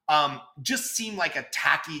two, just seemed like a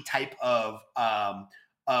tacky type of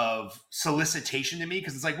solicitation to me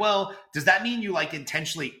because it's like, well, does that mean you like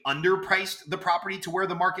intentionally underpriced the property to where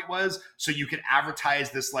the market was so you could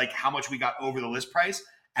advertise this like how much we got over the list price?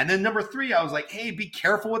 And then number three, I was like, hey, be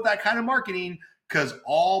careful with that kind of marketing because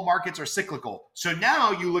all markets are cyclical. So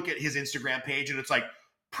now you look at his Instagram page and it's like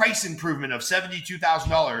price improvement of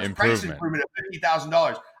 $72,000, price improvement of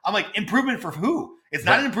 $50,000. I'm like, improvement for who? It's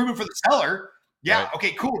not an improvement for the seller. Yeah. Right.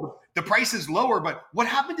 Okay, cool. The price is lower, but what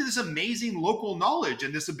happened to this amazing local knowledge?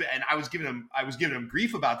 And I was giving him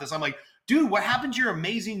grief about this. I'm like, dude, what happened to your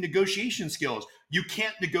amazing negotiation skills? You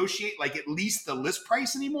can't negotiate like at least the list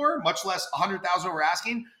price anymore, much less 100,000 over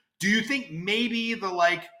asking. Do you think maybe the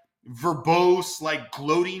like verbose, like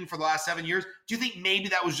gloating for the last 7 years, do you think maybe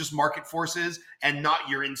that was just market forces and not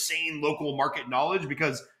your insane local market knowledge?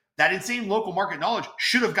 Because that insane local market knowledge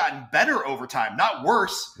should have gotten better over time, not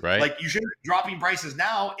worse. Right. Like you shouldn't be dropping prices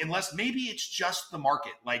now unless maybe it's just the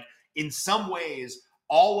market. Like in some ways,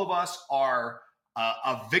 all of us are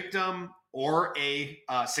a victim or a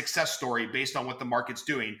success story based on what the market's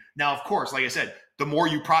doing. Now, of course, like I said, the more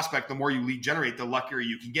you prospect, the more you lead generate, the luckier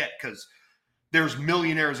you can get because there's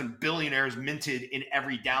millionaires and billionaires minted in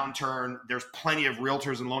every downturn. There's plenty of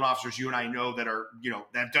realtors and loan officers you and I know that are,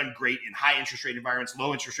 that have done great in high interest rate environments,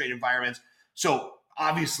 low interest rate environments. So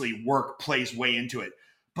obviously work plays way into it.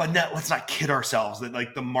 But let's not kid ourselves that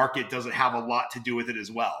like the market doesn't have a lot to do with it as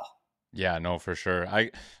well. Yeah, no, for sure.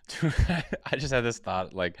 I just had this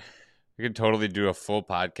thought, like, we could totally do a full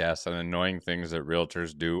podcast on annoying things that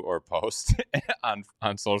realtors do or post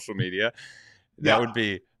on social media. That Yeah. would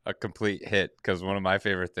be a complete hit, because one of my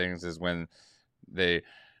favorite things is when they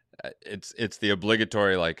it's the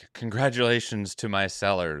obligatory, like, congratulations to my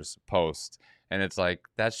sellers post, and it's like,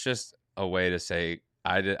 that's just a way to say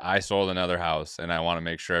I sold another house, and I want to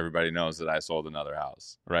make sure everybody knows that I sold another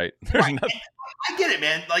house, right? There's Right. nothing. I get it,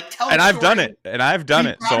 man. Like, tell And the I've done story. it, and I've done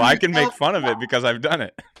Be it, proud so of I can make yourself. fun of it because I've done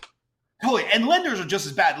it. Totally. And lenders are just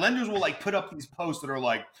as bad. Lenders will like put up these posts that are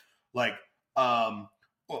like, um,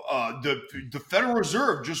 the Federal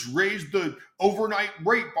Reserve just raised the overnight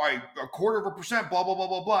rate by 1/4%, blah, blah, blah,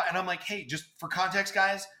 blah, blah. And I'm like, hey, just for context,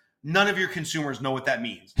 guys, none of your consumers know what that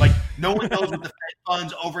means. Like, no one knows what the Fed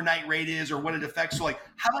funds overnight rate is or what it affects. So, like,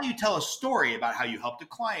 how about you tell a story about how you helped a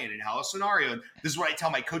client and how a scenario, and this is what I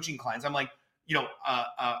tell my coaching clients. I'm like,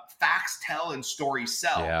 facts tell and stories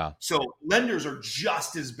sell. Yeah. So lenders are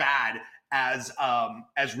just as bad as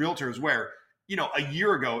realtors, where a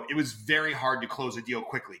year ago it was very hard to close a deal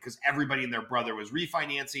quickly because everybody and their brother was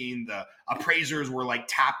refinancing. The appraisers were like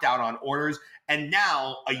tapped out on orders. And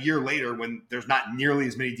now, a year later, when there's not nearly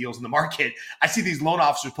as many deals in the market, I see these loan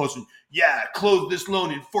officers posting, yeah, close this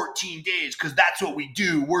loan in 14 days because that's what we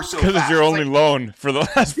do. We're so fast. Because it's your only loan for the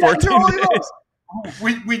last 14 days.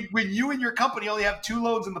 When you and your company only have 2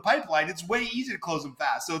 loans in the pipeline, it's way easy to close them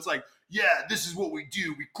fast. So it's like, yeah, this is what we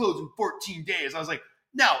do. We close in 14 days. I was like,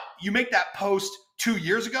 now you make that post 2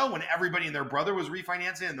 years ago when everybody and their brother was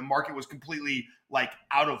refinancing and the market was completely like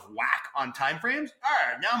out of whack on timeframes.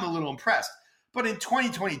 All right, now I'm a little impressed. But in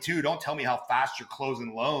 2022, don't tell me how fast you're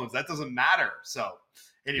closing loans. That doesn't matter. So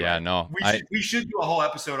anyway, yeah, no, we should do a whole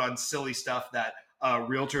episode on silly stuff that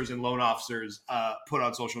realtors and loan officers put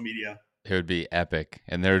on social media. It would be epic,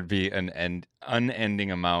 and there would be an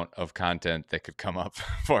unending amount of content that could come up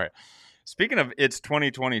for it. Speaking of it's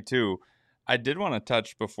 2022, I did want to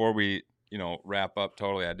touch before we wrap up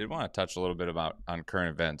totally. I did want to touch a little bit about on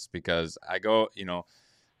current events, because I go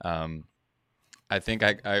I think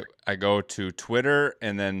I go to Twitter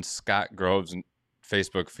and then Scott Grove's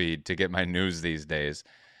Facebook feed to get my news these days.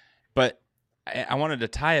 But I wanted to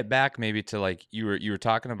tie it back maybe to, like, you were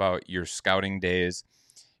talking about your scouting days.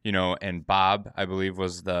 And Bob, I believe,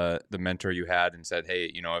 was the mentor you had, and said,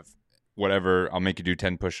 hey, if whatever, I'll make you do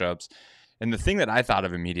 10 push-ups. And the thing that I thought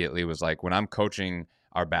of immediately was, like, when I'm coaching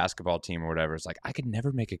our basketball team or whatever, it's like, I could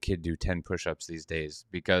never make a kid do 10 push-ups these days,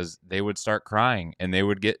 because they would start crying and they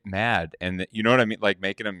would get mad. And you know what I mean? Like,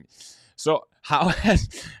 making them. So how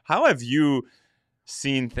have you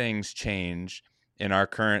seen things change in our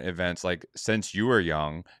current events, like, since you were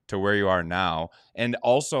young to where you are now? And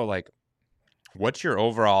also, like, what's your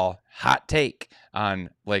overall hot take on,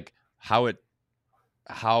 like, how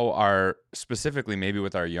our, specifically maybe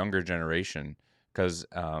with our younger generation, because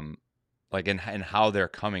like, and how they're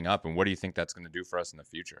coming up, and what do you think that's going to do for us in the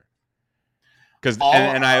future? Because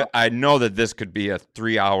I know that this could be a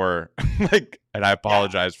 3-hour like, and I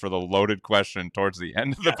apologize for the loaded question towards the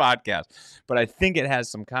end of the podcast, but I think it has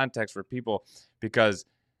some context for people, because,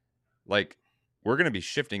 like, we're going to be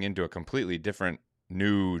shifting into a completely different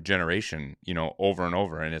new generation, over and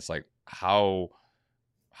over. And it's like, how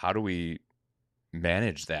do we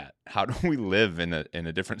manage that? How do we live in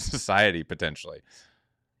a different society potentially?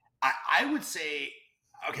 I would say,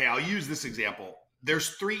 okay, I'll use this example. There's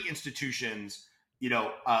 3 institutions,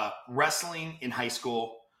 wrestling in high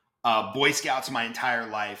school, Boy Scouts my entire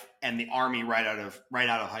life, and the Army right out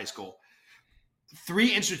of high school.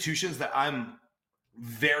 3 institutions that I'm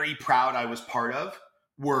very proud I was part of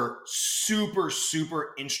were super,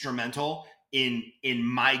 super instrumental in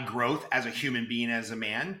my growth as a human being, as a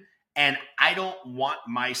man. And I don't want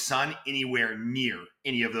my son anywhere near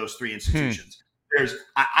any of those 3 institutions.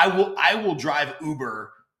 I will drive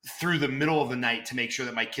Uber through the middle of the night to make sure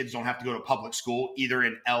that my kids don't have to go to public school, either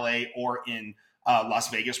in LA or in Las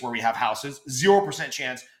Vegas, where we have houses. 0%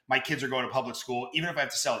 chance my kids are going to public school, even if I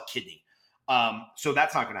have to sell a kidney. So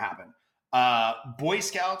that's not going to happen. Boy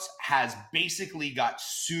Scouts has basically got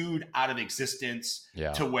sued out of existence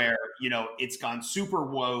to where, it's gone super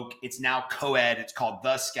woke. It's now co-ed. It's called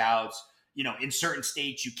the Scouts. In certain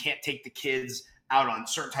states, you can't take the kids out on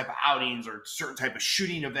certain type of outings or certain type of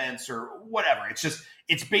shooting events or whatever.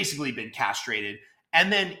 It's basically been castrated.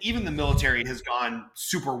 And then even the military has gone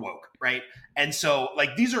super woke, right? And so,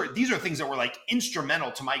 like, these are things that were, like,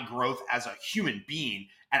 instrumental to my growth as a human being,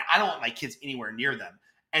 and I don't want my kids anywhere near them.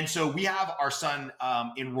 And so we have our son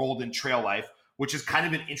enrolled in Trail Life, which is kind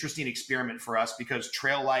of an interesting experiment for us, because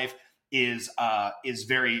Trail Life is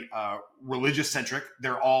very religious centric.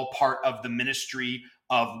 They're all part of the ministry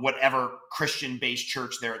of whatever Christian based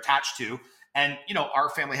church they're attached to. And our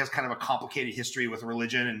family has kind of a complicated history with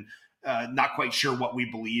religion, and not quite sure what we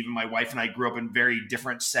believe. And my wife and I grew up in very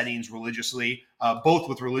different settings religiously, both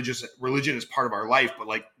with religion as part of our life, but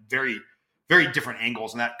like very, very different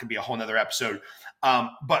angles. And that could be a whole nother episode.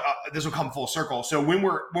 But this will come full circle. So when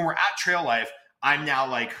we're at Trail Life, I'm now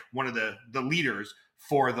like one of the leaders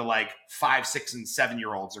for the like 5, 6, and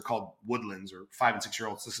 7-year-olds. They're called woodlands, or 5 and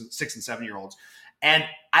 6-year-olds, 6 and 7-year-olds. And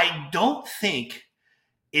I don't think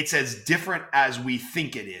it's as different as we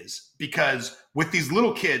think it is, because with these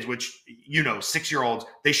little kids, which 6-year-olds,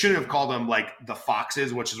 they shouldn't have called them like the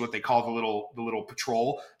foxes, which is what they call the little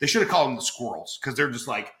patrol. They should have called them the squirrels, because they're just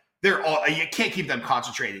like, you can't keep them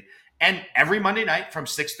concentrated. And every Monday night from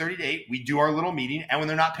 6:30 to 8, we do our little meeting. And when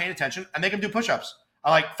they're not paying attention, I make them do push-ups. I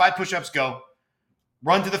like 5 push-ups, go.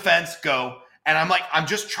 Run to the fence, go. And I'm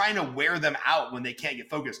just trying to wear them out when they can't get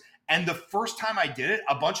focused. And the first time I did it,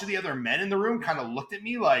 a bunch of the other men in the room kind of looked at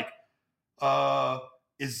me like, I'm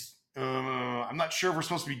not sure if we're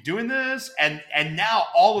supposed to be doing this. And now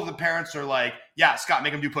all of the parents are like, yeah, Scott,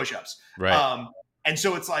 make them do push-ups. Right. And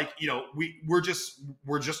so it's like, we're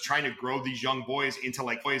just trying to grow these young boys into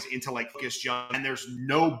focused young. And there's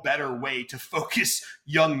no better way to focus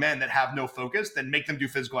young men that have no focus than make them do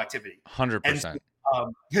physical activity. 100%.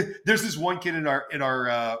 There's this one kid in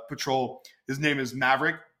our patrol. His name is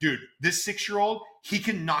Maverick. Dude, this 6-year-old, he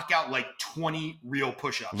can knock out like 20 real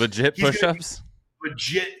push-ups. Legit push-ups?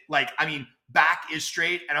 Legit. Like, I mean, back is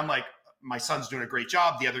straight. And I'm like, my son's doing a great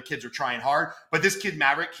job. The other kids are trying hard. But this kid,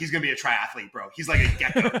 Maverick, he's going to be a triathlete, bro. He's like a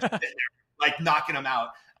gecko, like knocking them out.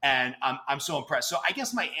 And I'm so impressed. So I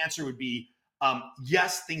guess my answer would be,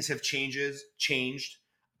 yes, things have changed.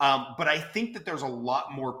 But I think that there's a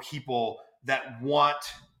lot more people that want,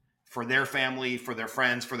 for their family, for their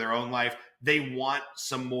friends, for their own life, they want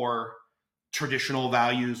some more traditional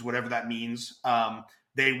values, whatever that means.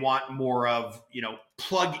 They want more of,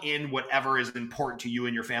 plug in whatever is important to you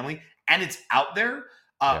and your family. And it's out there.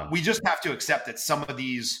 We just have to accept that some of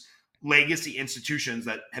these legacy institutions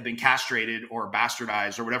that have been castrated or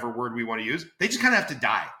bastardized, or whatever word we want to use, they just kind of have to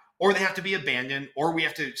die, or they have to be abandoned, or we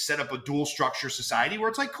have to set up a dual structure society where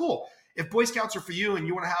it's like, cool, if Boy Scouts are for you and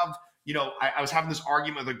you want to have, I was having this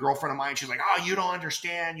argument with a girlfriend of mine. She's like, oh, you don't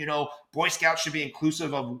understand, Boy Scouts should be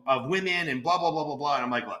inclusive of women and blah, blah, blah, blah, blah. And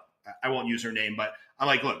I'm like, look, I won't use her name, but I'm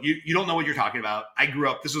like, look, you don't know what you're talking about. I grew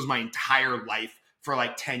up, this was my entire life for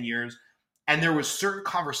like 10 years. And there was certain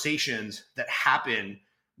conversations that happen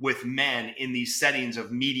with men in these settings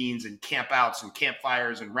of meetings and campouts and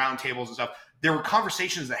campfires and roundtables and stuff. There were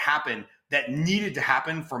conversations that happened that needed to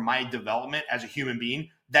happen for my development as a human being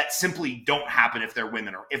that simply don't happen if there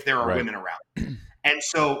are women around. And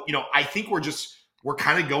so, I think we're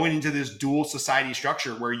kind of going into this dual society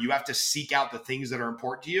structure where you have to seek out the things that are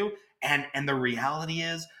important to you. And the reality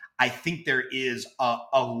is, I think there is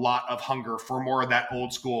a lot of hunger for more of that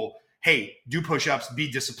old school, hey, do push-ups, be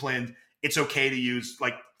disciplined. It's okay to use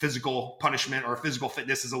like physical punishment, or physical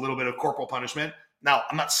fitness is a little bit of corporal punishment. Now,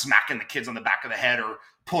 I'm not smacking the kids on the back of the head or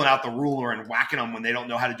pulling out the ruler and whacking them when they don't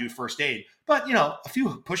know how to do first aid. But, a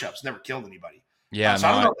few push-ups never killed anybody. Yeah. So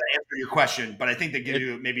I don't know if that answered your question, but I think they give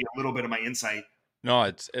you maybe a little bit of my insight. No,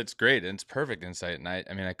 it's great. And it's perfect insight. And I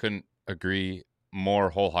mean, I couldn't agree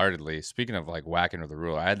more wholeheartedly. Speaking of like whacking with the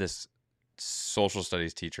ruler, I had this social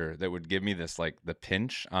studies teacher that would give me this, like the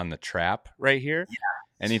pinch on the trap right here.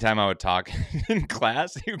 Yeah. Anytime I would talk in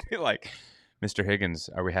class, he would be like, Mr. Higgins,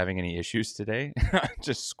 are we having any issues today?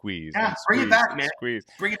 Just squeeze. Yeah, bring it back, man. Squeeze.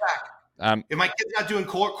 Bring it back. If my kid's not doing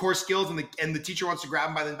core skills and the teacher wants to grab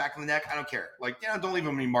him by the back of the neck, I don't care. Like, don't leave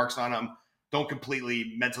him any marks on him. Don't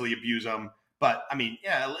completely mentally abuse him. But I mean,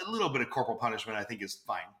 a little bit of corporal punishment, I think, is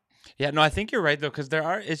fine. Yeah, no, I think you're right though, because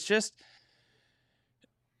it's just,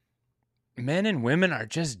 men and women are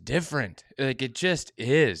just different. Like, it just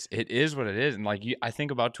is. It is what it is. And like, I think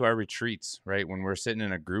about to our retreats, right? When we're sitting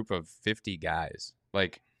in a group of 50 guys,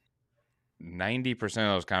 like 90% of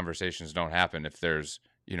those conversations don't happen if there's,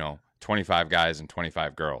 25 guys and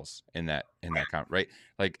 25 girls in that right?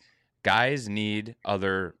 Like, guys need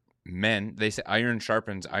other men. They say iron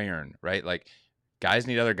sharpens iron, right? Like, guys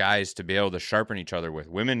need other guys to be able to sharpen each other with.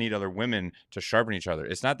 Women need other women to sharpen each other.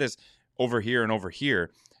 It's not this over here and over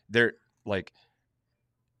here. They're like,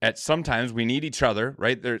 sometimes we need each other,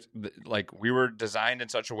 right? There's like, we were designed in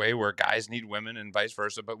such a way where guys need women and vice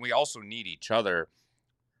versa, but we also need each other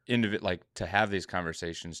like to have these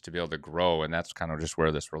conversations to be able to grow. And that's kind of just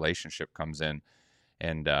where this relationship comes in.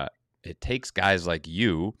 And it takes guys like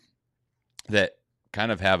you that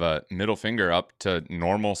kind of have a middle finger up to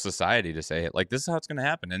normal society to say, like, this is how it's going to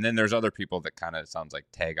happen. And then there's other people that kind of sounds like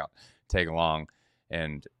tag along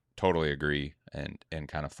and totally agree and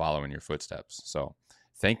kind of follow in your footsteps. So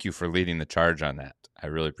thank you for leading the charge on that. I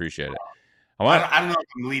really appreciate it. I don't know if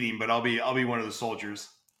I'm leading, but I'll be one of the soldiers.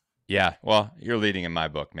 Yeah, well, you're leading in my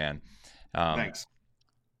book, man. Thanks.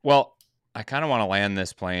 Well, I kind of want to land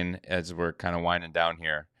this plane as we're kind of winding down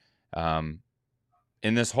here.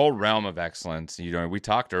 In this whole realm of excellence, we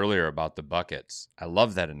talked earlier about the buckets. I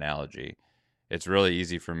love that analogy. It's really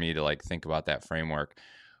easy for me to like think about that framework.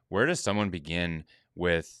 Where does someone begin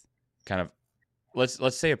with kind of,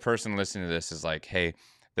 let's say a person listening to this is like, hey,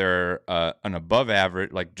 they're an above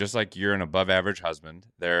average, like just like you're an above average husband,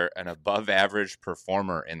 they're an above average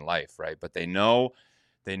performer in life, right? But they know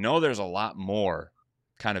there's a lot more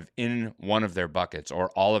kind of in one of their buckets or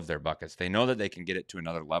all of their buckets. They know that they can get it to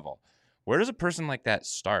another level. Where does a person like that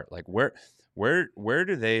start? Like where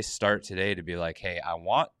do they start today to be like, hey, I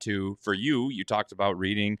want to, for you talked about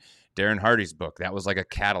reading Darren Hardy's book. That was like a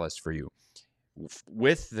catalyst for you.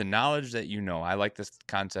 With the knowledge that I like this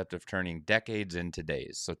concept of turning decades into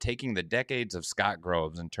days. So taking the decades of Scott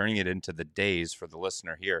Groves and turning it into the days for the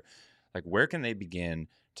listener here, like where can they begin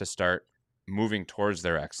to start moving towards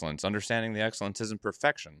their excellence, understanding the excellence isn't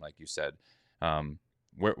perfection, like you said.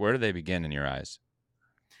 Where do they begin in your eyes?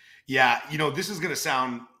 Yeah, this is going to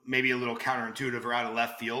sound maybe a little counterintuitive or out of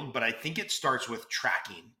left field, but I think it starts with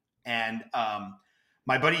tracking. And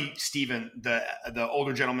my buddy Steven, the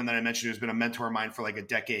older gentleman that I mentioned who's been a mentor of mine for like a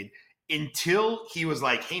decade, until he was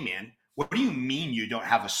like, hey man, what do you mean you don't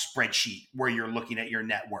have a spreadsheet where you're looking at your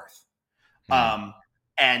net worth?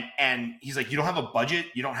 And he's like, you don't have a budget,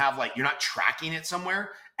 you don't have you're not tracking it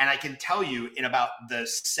somewhere. And I can tell you in about the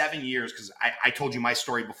 7 years, because I told you my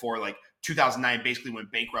story before, like 2009 basically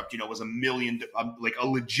went bankrupt, was a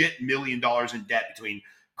legit $1 million in debt between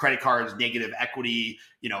credit cards, negative equity,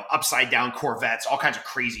 upside down Corvettes, all kinds of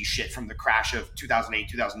crazy shit from the crash of 2008,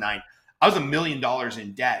 2009. I was $1 million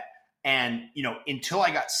in debt. And, until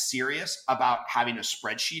I got serious about having a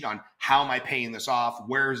spreadsheet on how am I paying this off?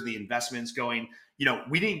 Where's the investments going?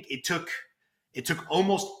 It took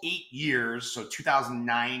almost 8 years. So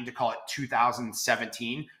 2009 to call it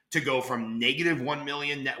 2017 to go from negative 1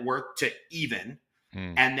 million net worth to even.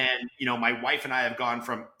 And then, my wife and I have gone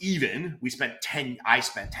from even. I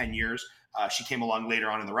spent 10 years. She came along later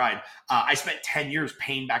on in the ride. I spent 10 years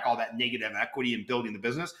paying back all that negative equity and building the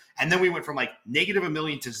business. And then we went from negative $1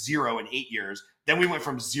 million to zero in 8 years. Then we went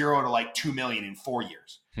from zero to 2 million in 4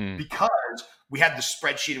 years because we had the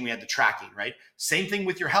spreadsheet and we had the tracking, right? Same thing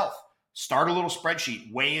with your health. Start a little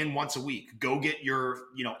spreadsheet, weigh in once a week, go get your,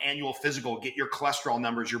 annual physical, get your cholesterol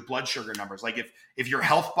numbers, your blood sugar numbers. Like if your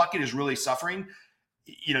health bucket is really suffering,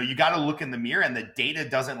 you got to look in the mirror and the data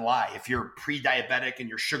doesn't lie. If you're pre-diabetic and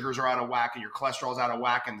your sugars are out of whack and your cholesterol is out of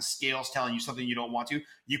whack and the scale's telling you something you don't want to,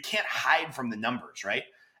 you can't hide from the numbers, right?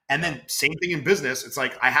 And then same thing in business. It's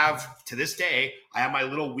like to this day, I have my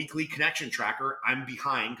little weekly connection tracker. I'm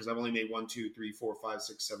behind because I've only made 1, 2, 3, 4, 5,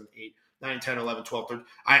 6, 7, 8, 9, 10, 11, 12, 13.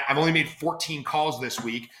 I've only made 14 calls this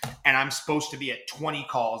week and I'm supposed to be at 20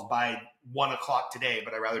 calls by 1 o'clock today,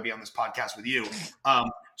 but I'd rather be on this podcast with you.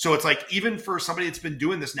 So it's even for somebody that's been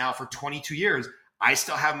doing this now for 22 years, I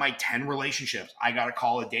still have my 10 relationships I got to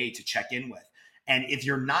call a day to check in with. And if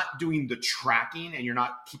you're not doing the tracking and you're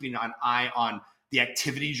not keeping an eye on the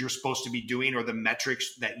activities you're supposed to be doing or the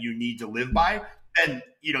metrics that you need to live by, then,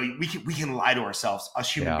 we can lie to ourselves,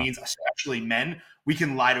 us human beings, especially men. We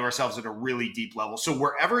can lie to ourselves at a really deep level. So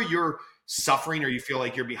wherever you're suffering or you feel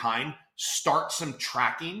like you're behind, start some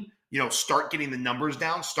tracking, start getting the numbers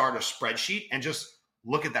down, start a spreadsheet and just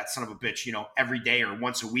look at that son of a bitch, every day or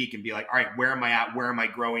once a week and be like, all right, where am I at? Where am I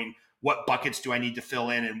growing? What buckets do I need to fill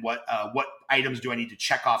in? And what items do I need to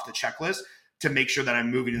check off the checklist to make sure that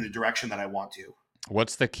I'm moving in the direction that I want to?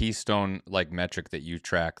 What's the keystone metric that you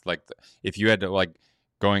track? If you had to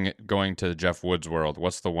going to Jeff Woods' world,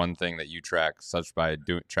 what's the one thing that you track such by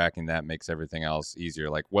tracking that makes everything else easier?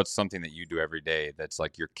 What's something that you do every day that's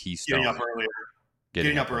your keystone?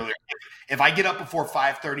 Getting up earlier. If I get up before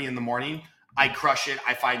 5:30 in the morning, I crush it.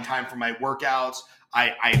 I find time for my workouts.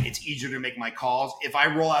 It's easier to make my calls. If I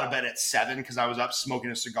roll out of bed at 7 because I was up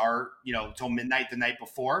smoking a cigar, till midnight the night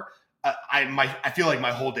before, I feel like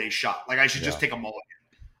my whole day's shot. I should just take a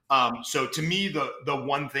mulligan. So to me, the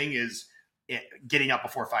one thing is getting up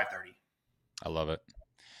before 5:30. I love it.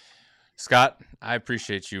 Scott, I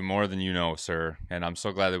appreciate you more than you know, sir. And I'm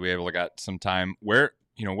so glad that we were able to got some time. Where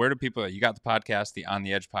do people, you got the podcast, the On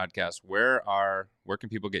the Edge podcast, where can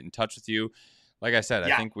people get in touch with you? like I said, I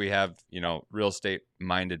Yeah. think we have, real estate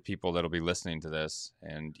minded people that'll be listening to this,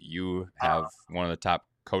 and you have one of the top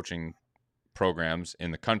coaching programs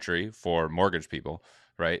in the country for mortgage people,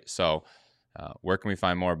 right? So where can we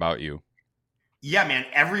find more about you? Yeah, man,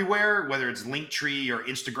 everywhere, whether it's Linktree or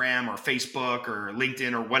Instagram or Facebook or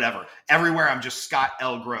LinkedIn or whatever, everywhere I'm just Scott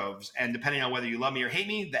L. Groves. And depending on whether you love me or hate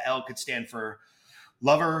me, the L could stand for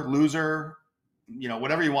lover, loser,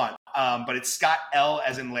 whatever you want. But it's Scott L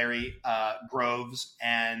as in Larry Groves.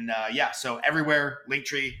 And so everywhere,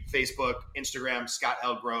 Linktree, Facebook, Instagram, Scott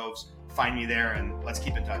L. Groves, find me there and let's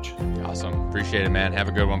keep in touch. Awesome. Appreciate it, man. Have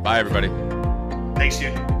a good one. Bye, everybody. Thanks,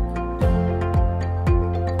 dude.